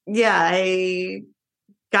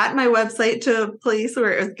got my website to a place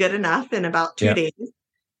where it was good enough in about 2 days,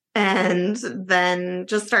 and then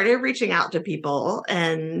just started reaching out to people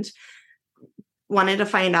and wanted to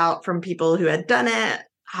find out from people who had done it,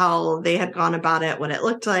 how they had gone about it, what it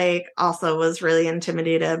looked like. Also was really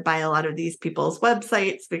intimidated by a lot of these people's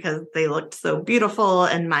websites because they looked so beautiful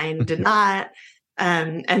and mine did not.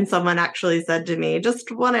 And someone actually said to me,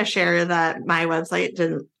 just want to share that my website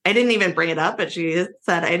I didn't even bring it up, but she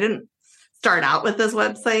said, I didn't start out with this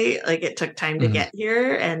website. Like, it took time to get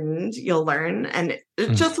here, and you'll learn. And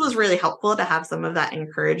it just was really helpful to have some of that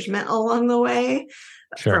encouragement along the way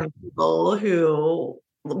from people who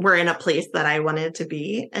were in a place that I wanted to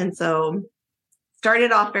be. And so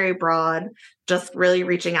started off very broad, just really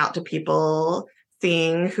reaching out to people,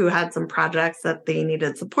 seeing who had some projects that they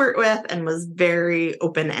needed support with, and was very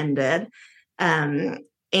open-ended.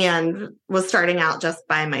 And was starting out just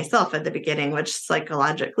by myself at the beginning, which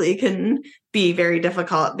psychologically can be very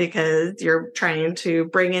difficult because you're trying to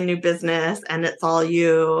bring in new business and it's all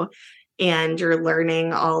you, and you're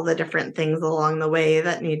learning all the different things along the way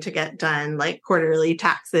that need to get done, like quarterly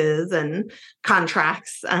taxes and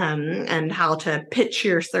contracts, and how to pitch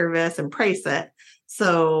your service and price it.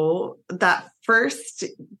 So that first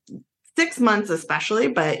 6 months especially,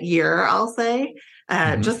 but year, I'll say,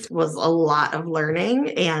 just was a lot of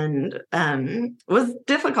learning, and was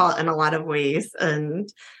difficult in a lot of ways. And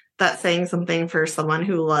that's saying something for someone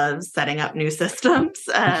who loves setting up new systems.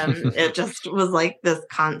 It just was like this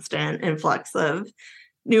constant influx of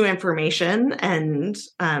new information, and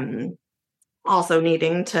also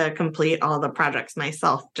needing to complete all the projects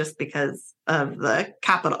myself just because of the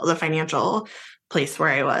financial place where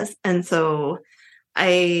I was. And so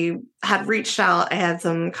I had reached out. I had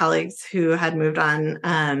some colleagues who had moved on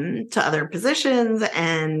to other positions,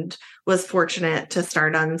 and was fortunate to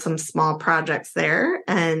start on some small projects there.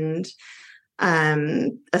 And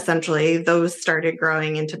essentially those started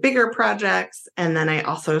growing into bigger projects. And then I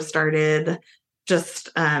also started just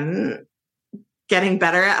getting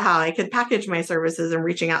better at how I could package my services and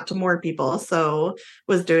reaching out to more people. So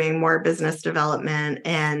was doing more business development,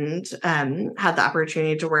 and had the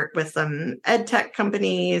opportunity to work with some ed tech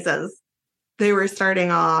companies as they were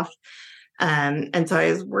starting off. And so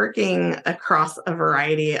I was working across a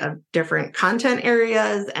variety of different content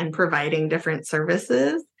areas and providing different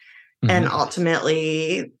services. And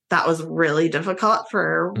ultimately, that was really difficult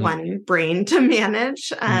for one brain to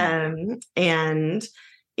manage. And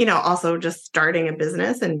also just starting a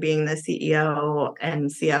business and being the CEO and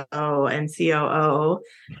CFO and COO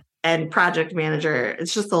and project manager,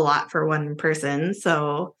 it's just a lot for one person.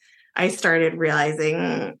 So I started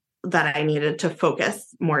realizing that I needed to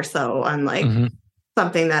focus more so on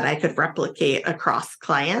something that I could replicate across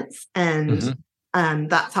clients. And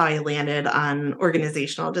that's how I landed on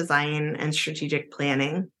organizational design and strategic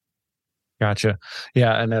planning. Gotcha.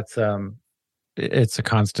 Yeah. And that's, it's a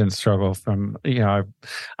constant struggle from,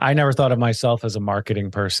 I never thought of myself as a marketing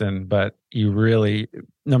person, but you really,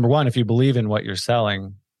 number one, if you believe in what you're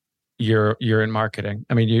selling, you're in marketing.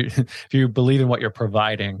 I mean, if you believe in what you're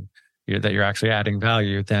providing, that you're actually adding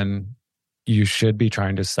value, then you should be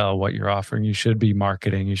trying to sell what you're offering. You should be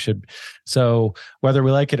marketing. So whether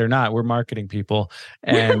we like it or not, we're marketing people.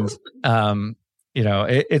 And,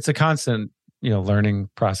 it's a constant, learning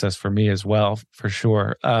process for me as well, for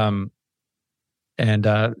sure. And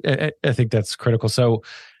I think that's critical. So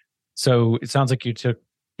it sounds like you took,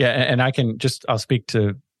 and I'll speak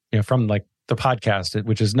to, from like the podcast,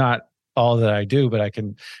 which is not all that I do, but I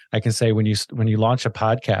can say when you launch a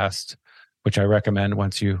podcast, which I recommend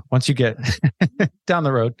once you get down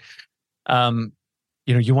the road,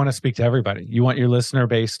 you want to speak to everybody. You want your listener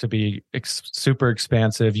base to be super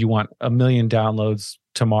expansive. You want 1 million downloads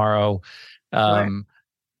tomorrow. Sure.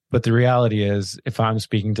 But the reality is, if I'm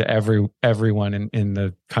speaking to everyone in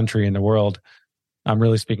the country, in the world, I'm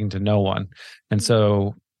really speaking to no one. And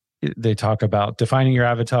so they talk about defining your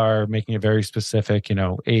avatar, making it very specific,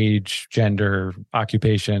 age, gender,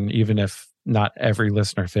 occupation, even if not every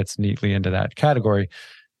listener fits neatly into that category.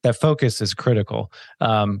 That focus is critical.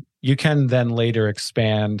 You can then later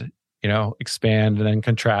expand and then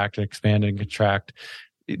contract, expand and contract.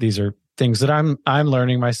 These are things that I'm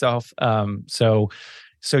learning myself.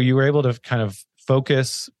 So you were able to kind of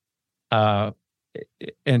focus, and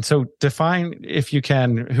so define, if you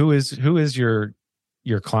can, who is your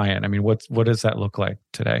client? I mean, what does that look like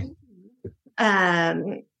today?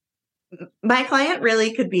 My client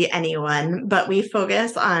really could be anyone, but we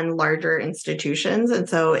focus on larger institutions. And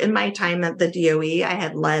so in my time at the DOE, I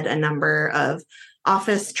had led a number of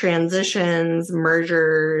office transitions,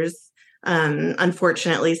 mergers.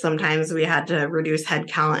 Unfortunately, sometimes we had to reduce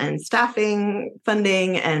headcount and staffing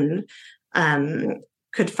funding, and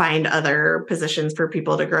could find other positions for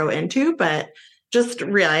people to grow into, but just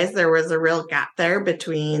realized there was a real gap there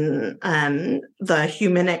between the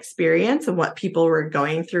human experience and what people were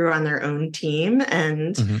going through on their own team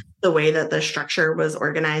and the way that the structure was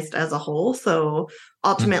organized as a whole. So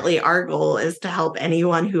ultimately, our goal is to help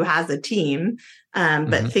anyone who has a team,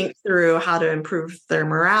 but think through how to improve their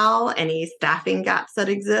morale, any staffing gaps that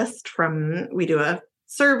exist. We do a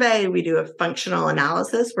survey, we do a functional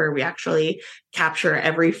analysis where we actually capture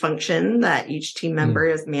every function that each team member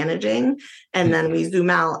is managing. And then we zoom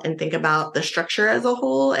out and think about the structure as a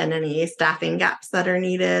whole and any staffing gaps that are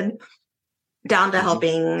needed, down to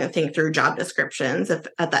helping think through job descriptions. If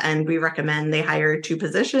at the end we recommend they hire 2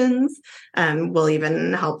 positions, we'll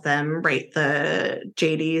even help them write the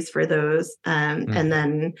JDs for those. And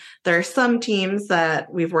then there are some teams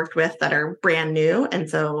that we've worked with that are brand new. And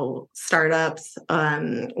so startups,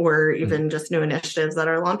 or even just new initiatives that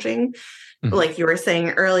are launching. Like you were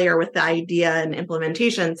saying earlier with the idea and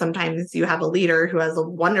implementation, sometimes you have a leader who has a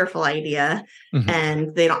wonderful idea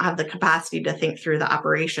and they don't have the capacity to think through the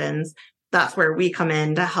operations. That's where we come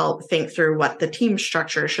in to help think through what the team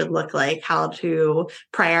structure should look like, how to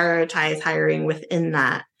prioritize hiring within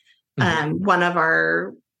that. One of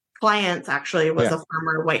our clients actually was a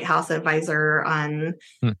former White House advisor on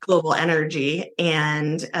global energy,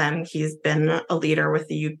 and he's been a leader with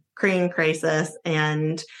the Ukraine crisis,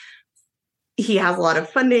 and he has a lot of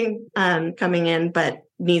funding coming in, but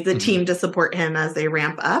needs a team to support him as they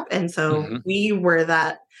ramp up. And so we were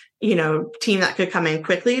that team that could come in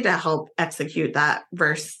quickly to help execute that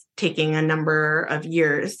versus taking a number of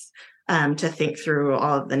years to think through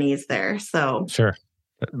all of the needs there. So sure,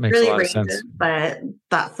 that makes really a lot of sense. But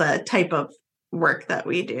that's the type of work that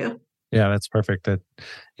we do. Yeah, that's perfect. Do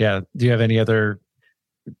you have any other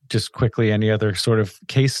sort of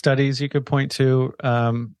case studies you could point to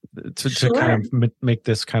to kind of make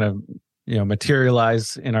this kind of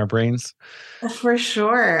materialize in our brains? For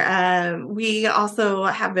sure. We also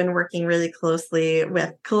have been working really closely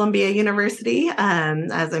with Columbia University,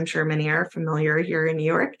 as I'm sure many are familiar here in New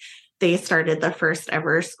York. They started the first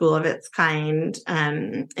ever school of its kind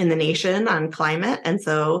in the nation on climate. And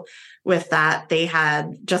so with that, they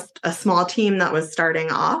had just a small team that was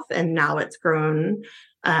starting off, and now it's grown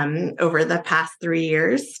over the past 3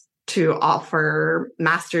 years to offer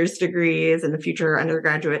master's degrees and future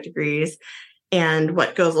undergraduate degrees. And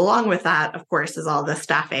what goes along with that, of course, is all the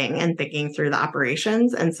staffing and thinking through the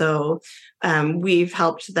operations. And so we've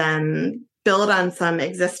helped them build on some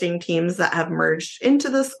existing teams that have merged into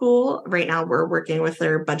the school. Right now, we're working with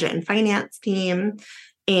their budget and finance team.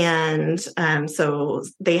 And so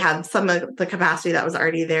they have some of the capacity that was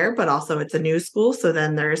already there, but also it's a new school. So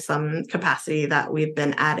then there's some capacity that we've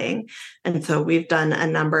been adding. And so we've done a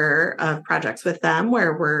number of projects with them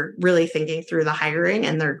where we're really thinking through the hiring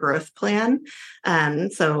and their growth plan.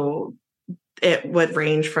 So it would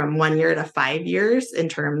range from 1 year to 5 years in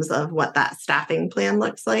terms of what that staffing plan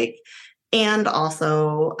looks like. And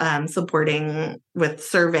also supporting with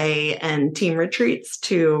survey and team retreats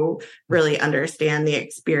to really understand the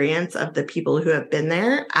experience of the people who have been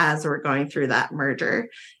there as we're going through that merger.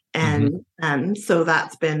 And so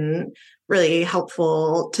that's been really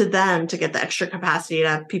helpful to them to get the extra capacity to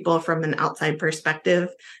have people from an outside perspective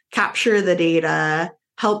capture the data,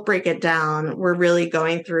 help break it down. We're really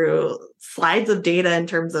going through slides of data in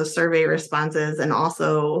terms of survey responses. And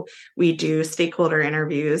also we do stakeholder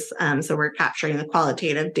interviews. So we're capturing the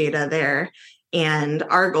qualitative data there. And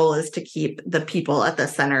our goal is to keep the people at the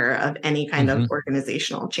center of any kind of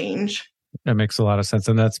organizational change. That makes a lot of sense.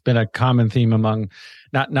 And that's been a common theme among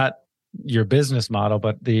not your business model,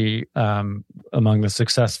 but the among the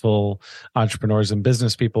successful entrepreneurs and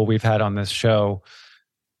business people we've had on this show,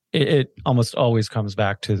 it almost always comes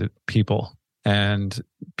back to the people, and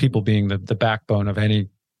people being the backbone of any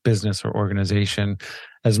business or organization.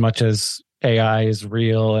 As much as AI is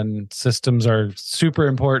real and systems are super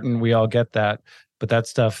important, we all get that, but that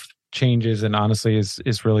stuff changes and honestly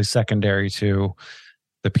is really secondary to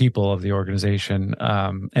the people of the organization.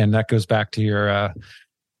 And that goes back to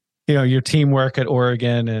your teamwork at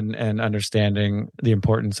Oregon and understanding the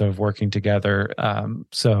importance of working together.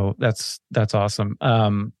 So that's awesome.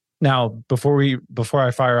 Now, before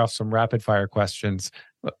I fire off some rapid fire questions,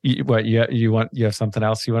 you have something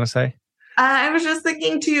else you want to say? I was just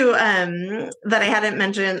thinking too that I hadn't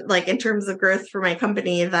mentioned, like in terms of growth for my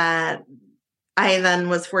company, that I then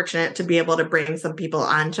was fortunate to be able to bring some people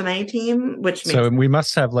onto my team, which makes... So we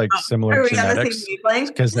must have like similar genetics,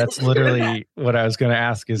 because that's literally what I was going to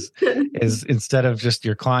ask is instead of just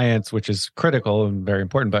your clients, which is critical and very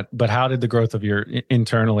important, but how did the growth of your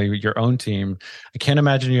own team? I can't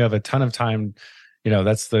imagine you have a ton of time.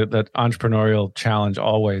 That's the entrepreneurial challenge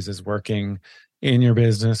always, is working in your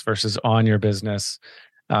business versus on your business.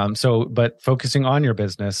 But focusing on your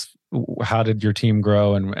business, how did your team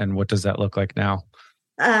grow and what does that look like now?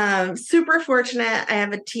 Super fortunate. I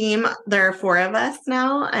have a team. There are 4 of us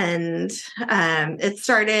now, and it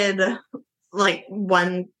started like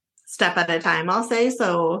one step at a time, I'll say.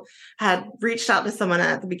 So had reached out to someone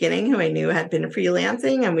at the beginning who I knew had been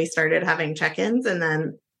freelancing, and we started having check-ins. And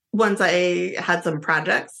then once I had some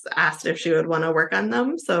projects, asked if she would want to work on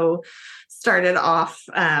them. So started off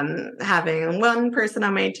having one person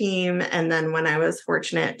on my team. And then when I was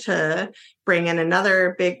fortunate to bring in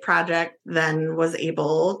another big project, then was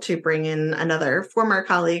able to bring in another former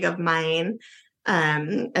colleague of mine.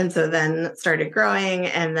 And so then started growing.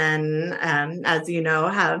 And then, as you know,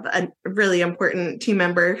 have a really important team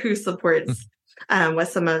member who supports with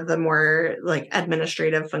some of the more like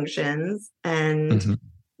administrative functions. And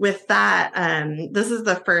with that, this is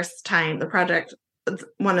the first time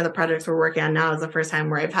one of the projects we're working on now is the first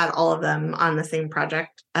time where I've had all of them on the same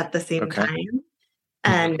project at the same time.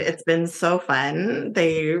 And it's been so fun.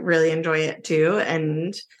 They really enjoy it too.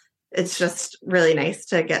 And it's just really nice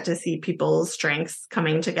to get to see people's strengths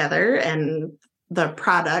coming together, and the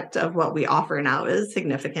product of what we offer now is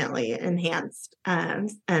significantly enhanced.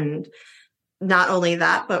 And not only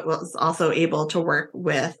that, but was also able to work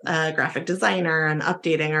with a graphic designer and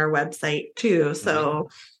updating our website too. So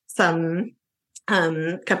some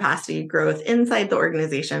capacity growth inside the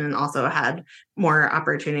organization, and also had more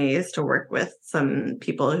opportunities to work with some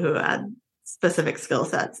people who had specific skill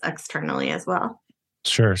sets externally as well.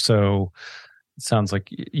 Sure. So it sounds like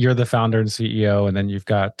you're the founder and CEO, and then you've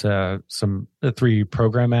got 3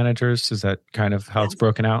 program managers. Is that kind of how it's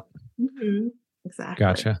broken out? Mm-hmm. Exactly.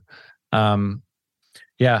 Gotcha.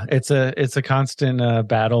 Yeah, it's a constant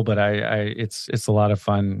battle, but it's a lot of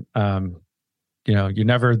fun. You're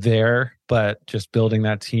never there, but just building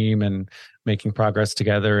that team and making progress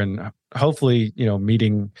together, and hopefully,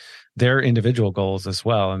 meeting their individual goals as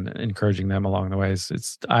well, and encouraging them along the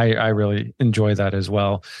ways. I really enjoy that as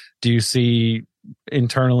well. Do you see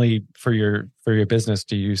internally for your business?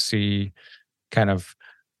 Do you see kind of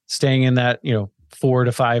staying in that 4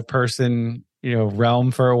 to 5 person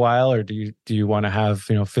realm for a while, or do you want to have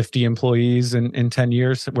 50 employees in 10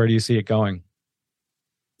 years? Where do you see it going?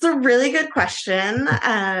 It's a really good question.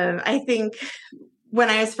 I think when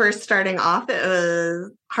I was first starting off, it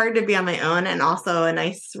was hard to be on my own, and also a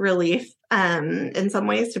nice relief in some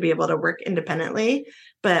ways to be able to work independently.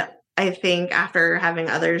 But I think after having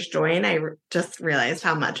others join, I just realized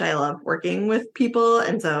how much I love working with people,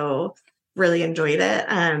 and so really enjoyed it.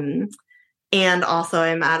 And also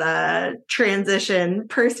I'm at a transition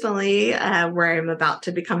personally where I'm about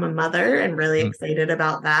to become a mother, and really excited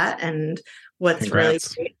about that. And what's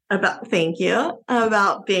Congrats. Really great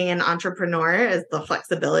about being an entrepreneur is the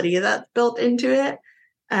flexibility that's built into it.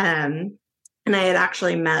 And I had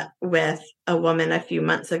actually met with a woman a few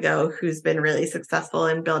months ago who's been really successful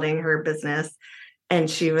in building her business. And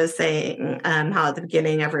she was saying how at the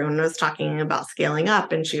beginning, everyone was talking about scaling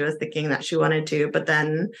up, and she was thinking that she wanted to, but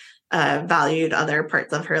then valued other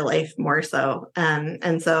parts of her life more so.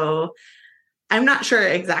 And so I'm not sure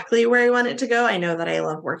exactly where I want it to go. I know that I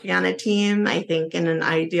love working on a team. I think in an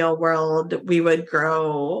ideal world, we would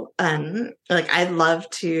grow. I'd love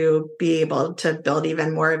to be able to build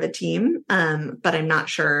even more of a team, but I'm not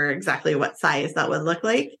sure exactly what size that would look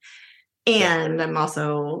like. And I'm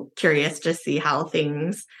also curious to see how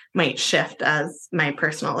things might shift as my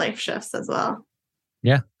personal life shifts as well.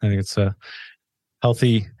 Yeah, I think it's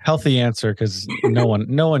Healthy answer, because no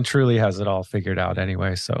one truly has it all figured out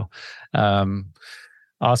anyway. So,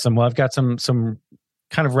 awesome. Well, I've got some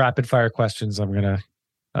kind of rapid fire questions I'm going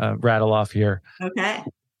to rattle off here. Okay.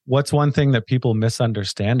 What's one thing that people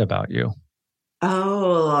misunderstand about you?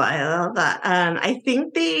 Oh, I love that.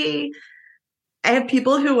 I have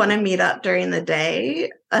people who want to meet up during the day,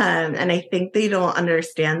 and I think they don't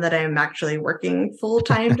understand that I'm actually working full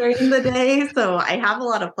time during the day. So I have a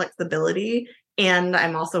lot of flexibility, and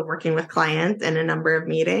I'm also working with clients in a number of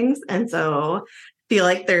meetings. And so I feel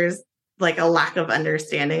like there's like a lack of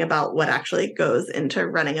understanding about what actually goes into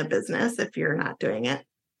running a business if you're not doing it.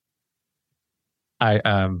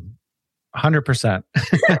 100%.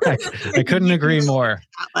 I couldn't agree more.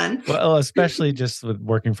 Well, especially just with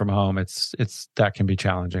working from home, it's that can be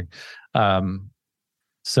challenging.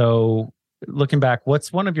 So looking back,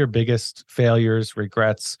 what's one of your biggest failures,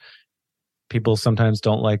 regrets? People sometimes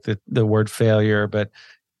don't like the word failure, but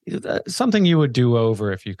something you would do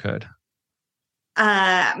over if you could.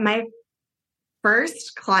 My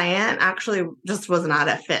first client actually just was not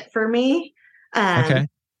a fit for me. Okay.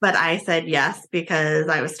 But I said yes because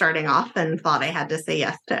I was starting off and thought I had to say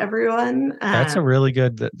yes to everyone. That's a really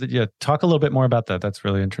good, talk a little bit more about that. That's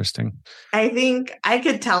really interesting. I think I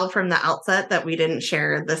could tell from the outset that we didn't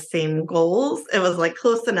share the same goals. It was like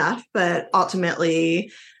close enough, but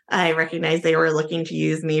ultimately I recognized they were looking to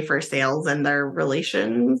use me for sales and their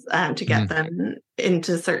relations to get them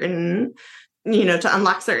into certain, to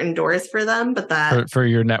unlock certain doors for them. But that for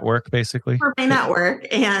your network, basically. For my network,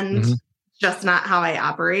 and just not how I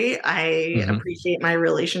operate. I appreciate my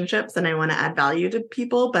relationships and I want to add value to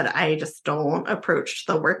people, but I just don't approach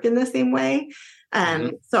the work in the same way.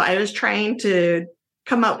 So I was trying to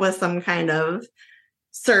come up with some kind of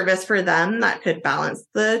service for them that could balance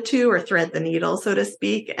the two or thread the needle, so to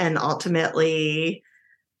speak. And ultimately,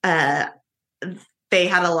 they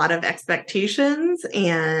had a lot of expectations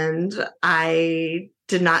and I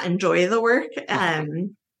did not enjoy the work.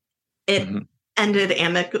 It ended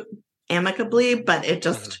amicably, but it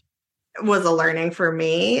just was a learning for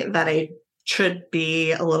me that I should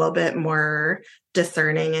be a little bit more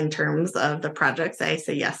discerning in terms of the projects I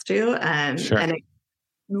say yes to. And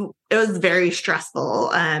it was very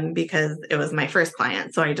stressful because it was my first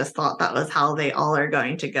client. So I just thought that was how they all are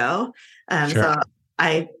going to go. So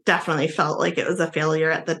I definitely felt like it was a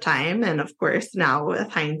failure at the time. And of course, now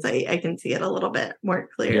with hindsight, I can see it a little bit more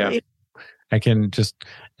clearly. Yeah. I can just,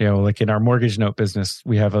 like in our mortgage note business,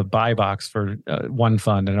 we have a buy box for one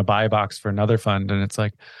fund and a buy box for another fund. And it's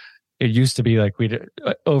like, it used to be like we'd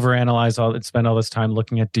overanalyze spend all this time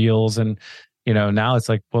looking at deals. And, now it's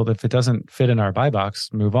like, well, if it doesn't fit in our buy box,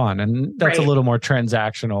 move on. And that's a little more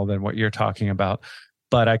transactional than what you're talking about.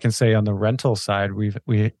 But I can say on the rental side,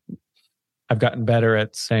 I've gotten better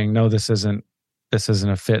at saying, no, this isn't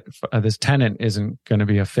a fit. This tenant isn't going to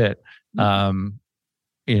be a fit.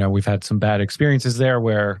 We've had some bad experiences there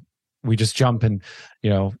where we just jump and,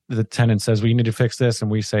 the tenant says, we need to fix this.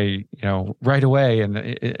 And we say, right away. And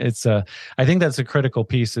I think that's a critical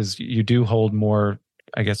piece is you do hold more,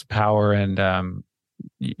 I guess, power and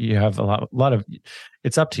you have a lot of,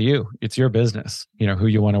 it's up to you. It's your business, who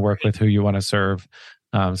you want to work with, who you want to serve.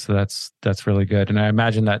 So that's really good. And I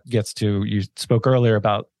imagine that gets to, you spoke earlier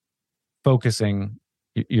about focusing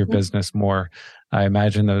your business more. I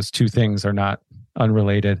imagine those two things are not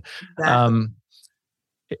unrelated. Exactly.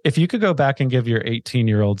 If you could go back and give your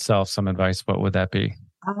 18-year-old self some advice, what would that be?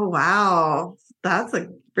 Oh, wow. That's a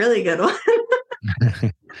really good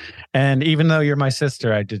one. And even though you're my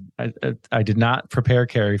sister, I did not prepare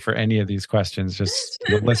Carrie for any of these questions. Just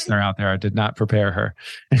the listener out there, I did not prepare her.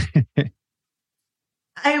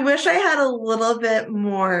 I wish I had a little bit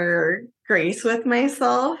more grace with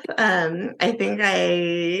myself. I think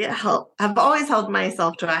I have always held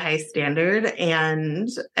myself to a high standard. And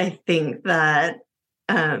I think that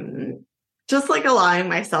just like allowing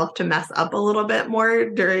myself to mess up a little bit more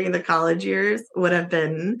during the college years would have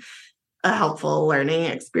been a helpful learning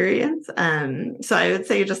experience. So I would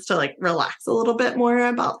say just to like relax a little bit more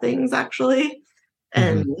about things actually,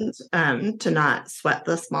 and to not sweat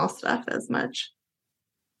the small stuff as much.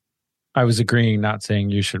 I was agreeing, not saying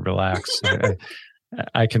you should relax.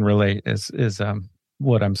 I can relate is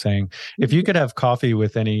what I'm saying. If you could have coffee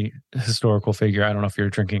with any historical figure, I don't know if you're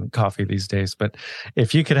drinking coffee these days, but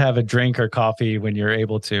if you could have a drink or coffee when you're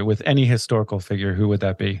able to with any historical figure, who would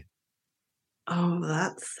that be? Oh,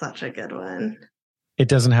 that's such a good one. It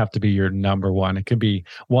doesn't have to be your number one. It could be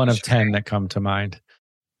one of 10 that come to mind.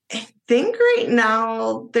 I think right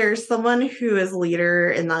now there's someone who is leader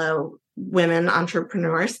in the women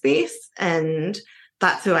entrepreneur space, and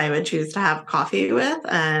that's who I would choose to have coffee with.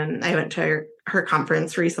 I went to her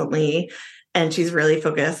conference recently, and she's really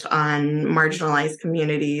focused on marginalized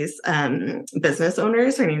communities, business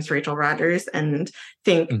owners. Her name's Rachel Rogers, and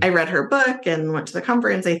I read her book and went to the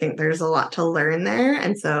conference. I think there's a lot to learn there.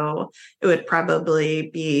 And so it would probably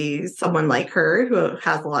be someone like her who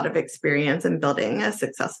has a lot of experience in building a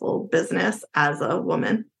successful business as a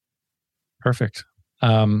woman. Perfect.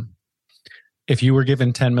 If you were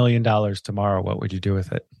given $10 million tomorrow, what would you do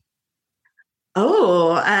with it?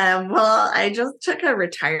 Oh, well, I just took a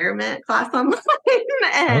retirement class online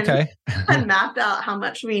and I mapped out how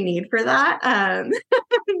much we need for that.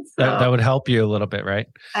 That would help you a little bit, right?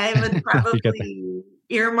 I would probably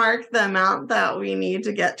earmark the amount that we need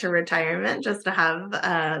to get to retirement just to have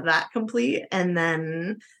that complete, and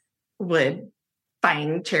then would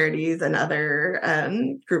find charities and other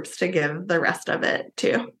groups to give the rest of it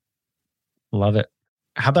to. Love it.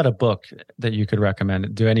 How about a book that you could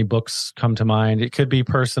recommend? Do any books come to mind? It could be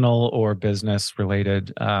personal or business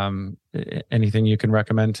related. Anything you can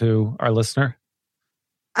recommend to our listener?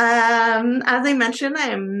 As I mentioned,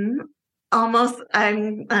 I'm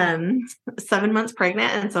 7 months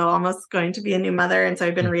pregnant, and so almost going to be a new mother. And so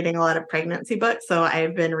I've been reading a lot of pregnancy books. So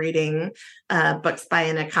I've been reading books by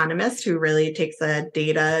an economist who really takes a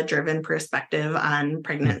data-driven perspective on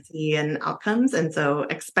pregnancy and outcomes. And so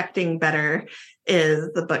Expecting Better is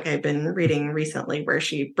the book I've been reading recently, where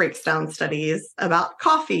she breaks down studies about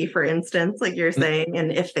coffee, for instance, like you're saying,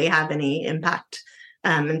 and if they have any impact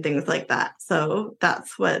and things like that. So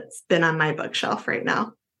that's what's been on my bookshelf right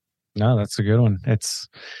now. No, that's a good one. It's,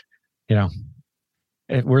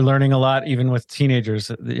 we're learning a lot, even with teenagers,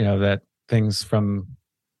 that things from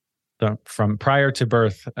prior to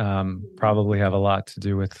birth probably have a lot to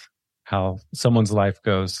do with how someone's life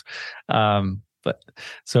goes.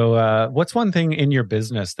 What's one thing in your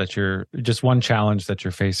business just one challenge that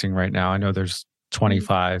you're facing right now? I know there's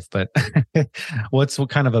 25, but what's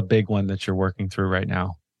kind of a big one that you're working through right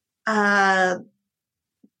now?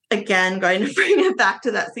 Again, going to bring it back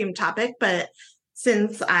to that same topic, but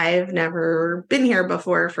since I've never been here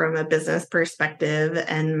before from a business perspective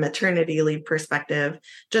and maternity leave perspective,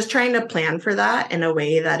 just trying to plan for that in a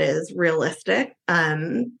way that is realistic.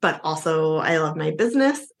 But also I love my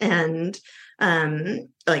business, and I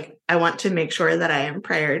want to make sure that I am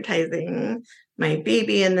prioritizing my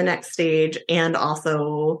baby in the next stage, and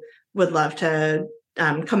also would love to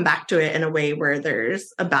come back to it in a way where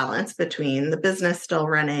there's a balance between the business still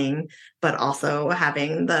running, but also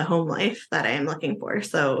having the home life that I am looking for.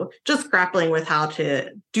 So just grappling with how to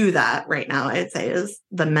do that right now, I'd say, is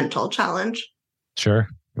the mental challenge. Sure.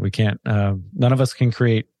 We can't, none of us can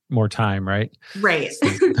create more time, right? Right.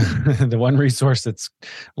 The one resource that's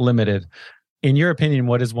limited. In your opinion,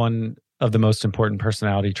 what is one of the most important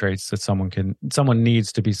personality traits that someone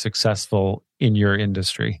needs to be successful in your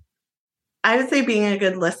industry? I would say being a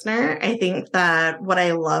good listener. I think that what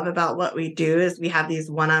I love about what we do is we have these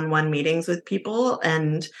one-on-one meetings with people,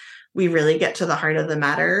 and we really get to the heart of the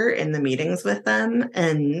matter in the meetings with them,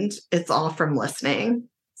 and it's all from listening.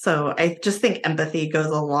 So I just think empathy goes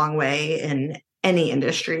a long way in any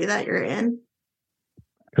industry that you're in.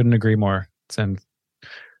 Couldn't agree more. And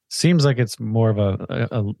seems like it's more of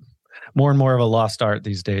a more and more of a lost art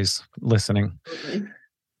these days, listening.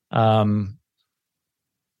 Mm-hmm.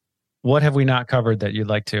 What have we not covered that you'd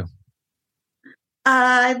like to?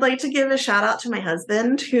 I'd like to give a shout out to my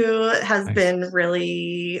husband, who has been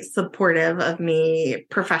really supportive of me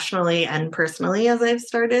professionally and personally as I've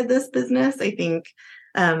started this business. I think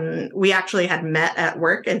we actually had met at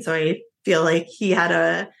work, and so I feel like he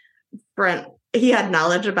had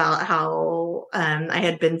knowledge about how I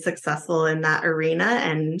had been successful in that arena,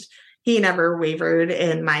 and he never wavered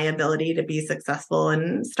in my ability to be successful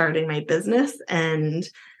in starting my business. And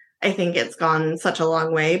I think it's gone such a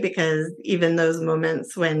long way, because even those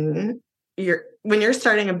moments when you're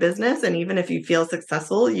starting a business, and even if you feel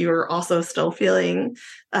successful, you're also still feeling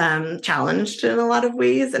challenged in a lot of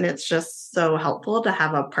ways. And it's just so helpful to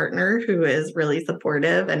have a partner who is really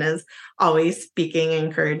supportive and is always speaking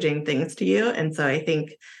encouraging things to you. And so I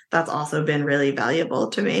think that's also been really valuable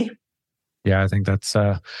to me. Yeah, I think that's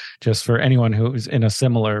just for anyone who's in a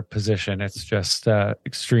similar position. It's just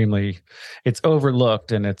it's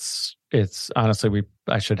overlooked, and it's honestly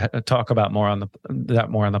I should talk about more on the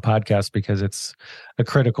podcast, because it's a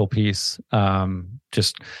critical piece.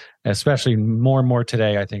 Just especially more and more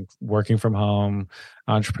today, I think working from home,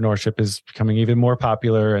 entrepreneurship is becoming even more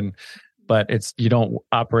popular, but you don't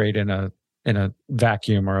operate in a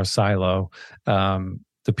vacuum or a silo.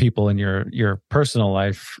 The people in your personal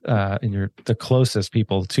life, the closest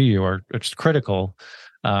people to you are just critical.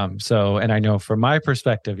 And I know from my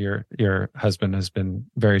perspective, your husband has been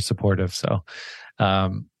very supportive. So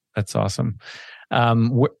that's awesome.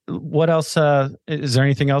 What else? Is there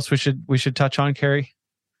anything else we should touch on, Carrie?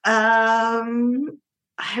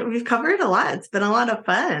 We've covered a lot. It's been a lot of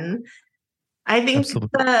fun. I think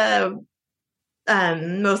Absolutely. the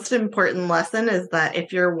most important lesson is that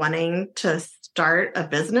if you're wanting to start a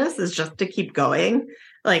business, is just to keep going.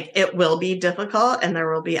 Like, it will be difficult, and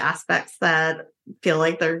there will be aspects that feel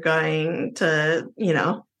like they're going to,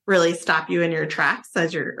 really stop you in your tracks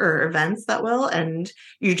or events that will, and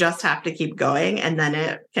you just have to keep going, and then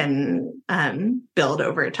it can build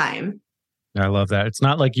over time. I love that. It's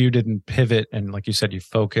not like you didn't pivot and, like you said, you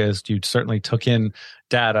focused. You certainly took in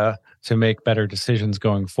data to make better decisions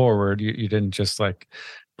going forward. You didn't just like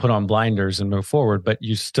put on blinders and move forward, but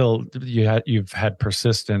you've had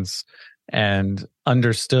persistence and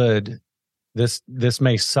understood this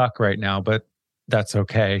may suck right now, but that's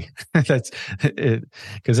okay. That's it,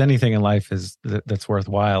 because anything in life that's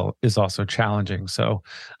worthwhile is also challenging. So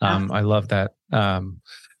I love that.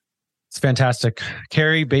 It's fantastic.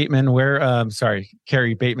 Carrie Bateman-Buckley,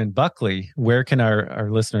 where can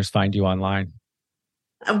our listeners find you online?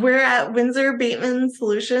 We're at Windsor Bateman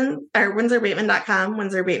Solutions, or WindsorBateman.com,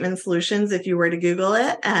 Windsor Bateman Solutions, if you were to Google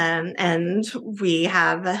it. And we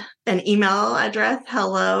have an email address,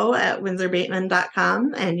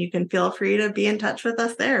 hello@WindsorBateman.com, and you can feel free to be in touch with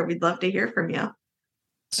us there. We'd love to hear from you.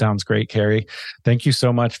 Sounds great, Carrie. Thank you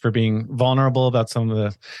so much for being vulnerable about some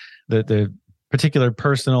of the particular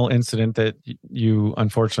personal incident that you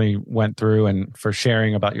unfortunately went through, and for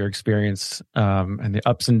sharing about your experience and the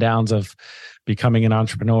ups and downs of becoming an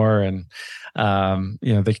entrepreneur, and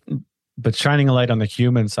but shining a light on the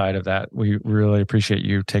human side of that. We really appreciate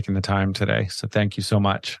you taking the time today. So thank you so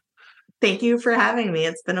much. Thank you for having me.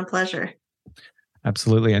 It's been a pleasure.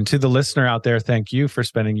 Absolutely. And to the listener out there, thank you for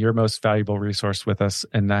spending your most valuable resource with us,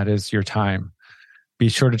 and that is your time. Be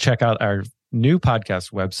sure to check out our new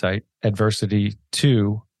podcast website,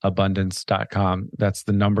 adversity2abundance.com. That's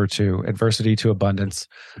the number 2,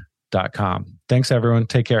 adversity2abundance.com. Thanks, everyone.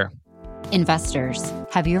 Take care. Investors,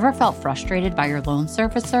 have you ever felt frustrated by your loan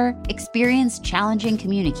servicer, experienced challenging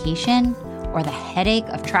communication, or the headache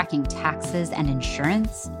of tracking taxes and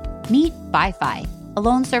insurance? Meet BuyFi, a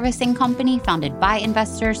loan servicing company founded by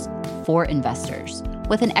investors for investors.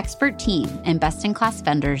 With an expert team and best-in-class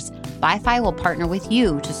vendors, BuyFi will partner with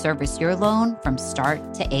you to service your loan from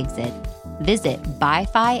start to exit. Visit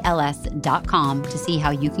buyfils.com to see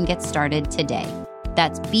how you can get started today.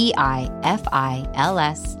 That's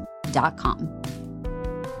BIFILS.com.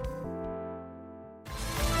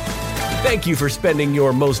 Thank you for spending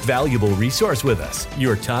your most valuable resource with us,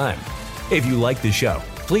 your time. If you like the show,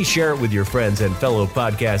 please share it with your friends and fellow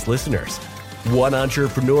podcast listeners. One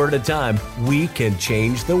entrepreneur at a time, we can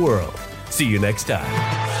change the world. See you next time.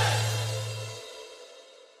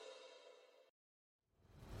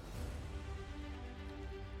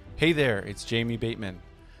 Hey there, it's Jamie Bateman.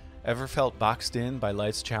 Ever felt boxed in by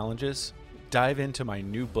life's challenges? Dive into my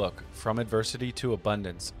new book, From Adversity to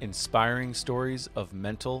Abundance, Inspiring Stories of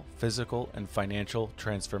Mental, Physical, and Financial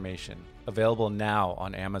Transformation. Available now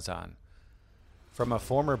on Amazon. From a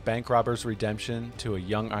former bank robber's redemption to a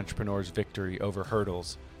young entrepreneur's victory over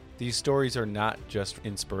hurdles, these stories are not just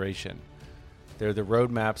inspiration. They're the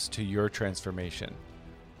roadmaps to your transformation.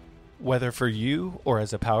 Whether for you or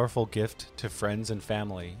as a powerful gift to friends and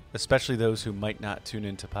family, especially those who might not tune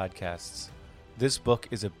into podcasts, this book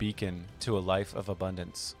is a beacon to a life of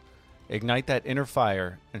abundance. Ignite that inner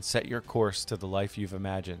fire and set your course to the life you've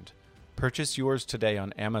imagined. Purchase yours today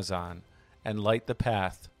on Amazon and light the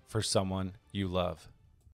path for someone you love.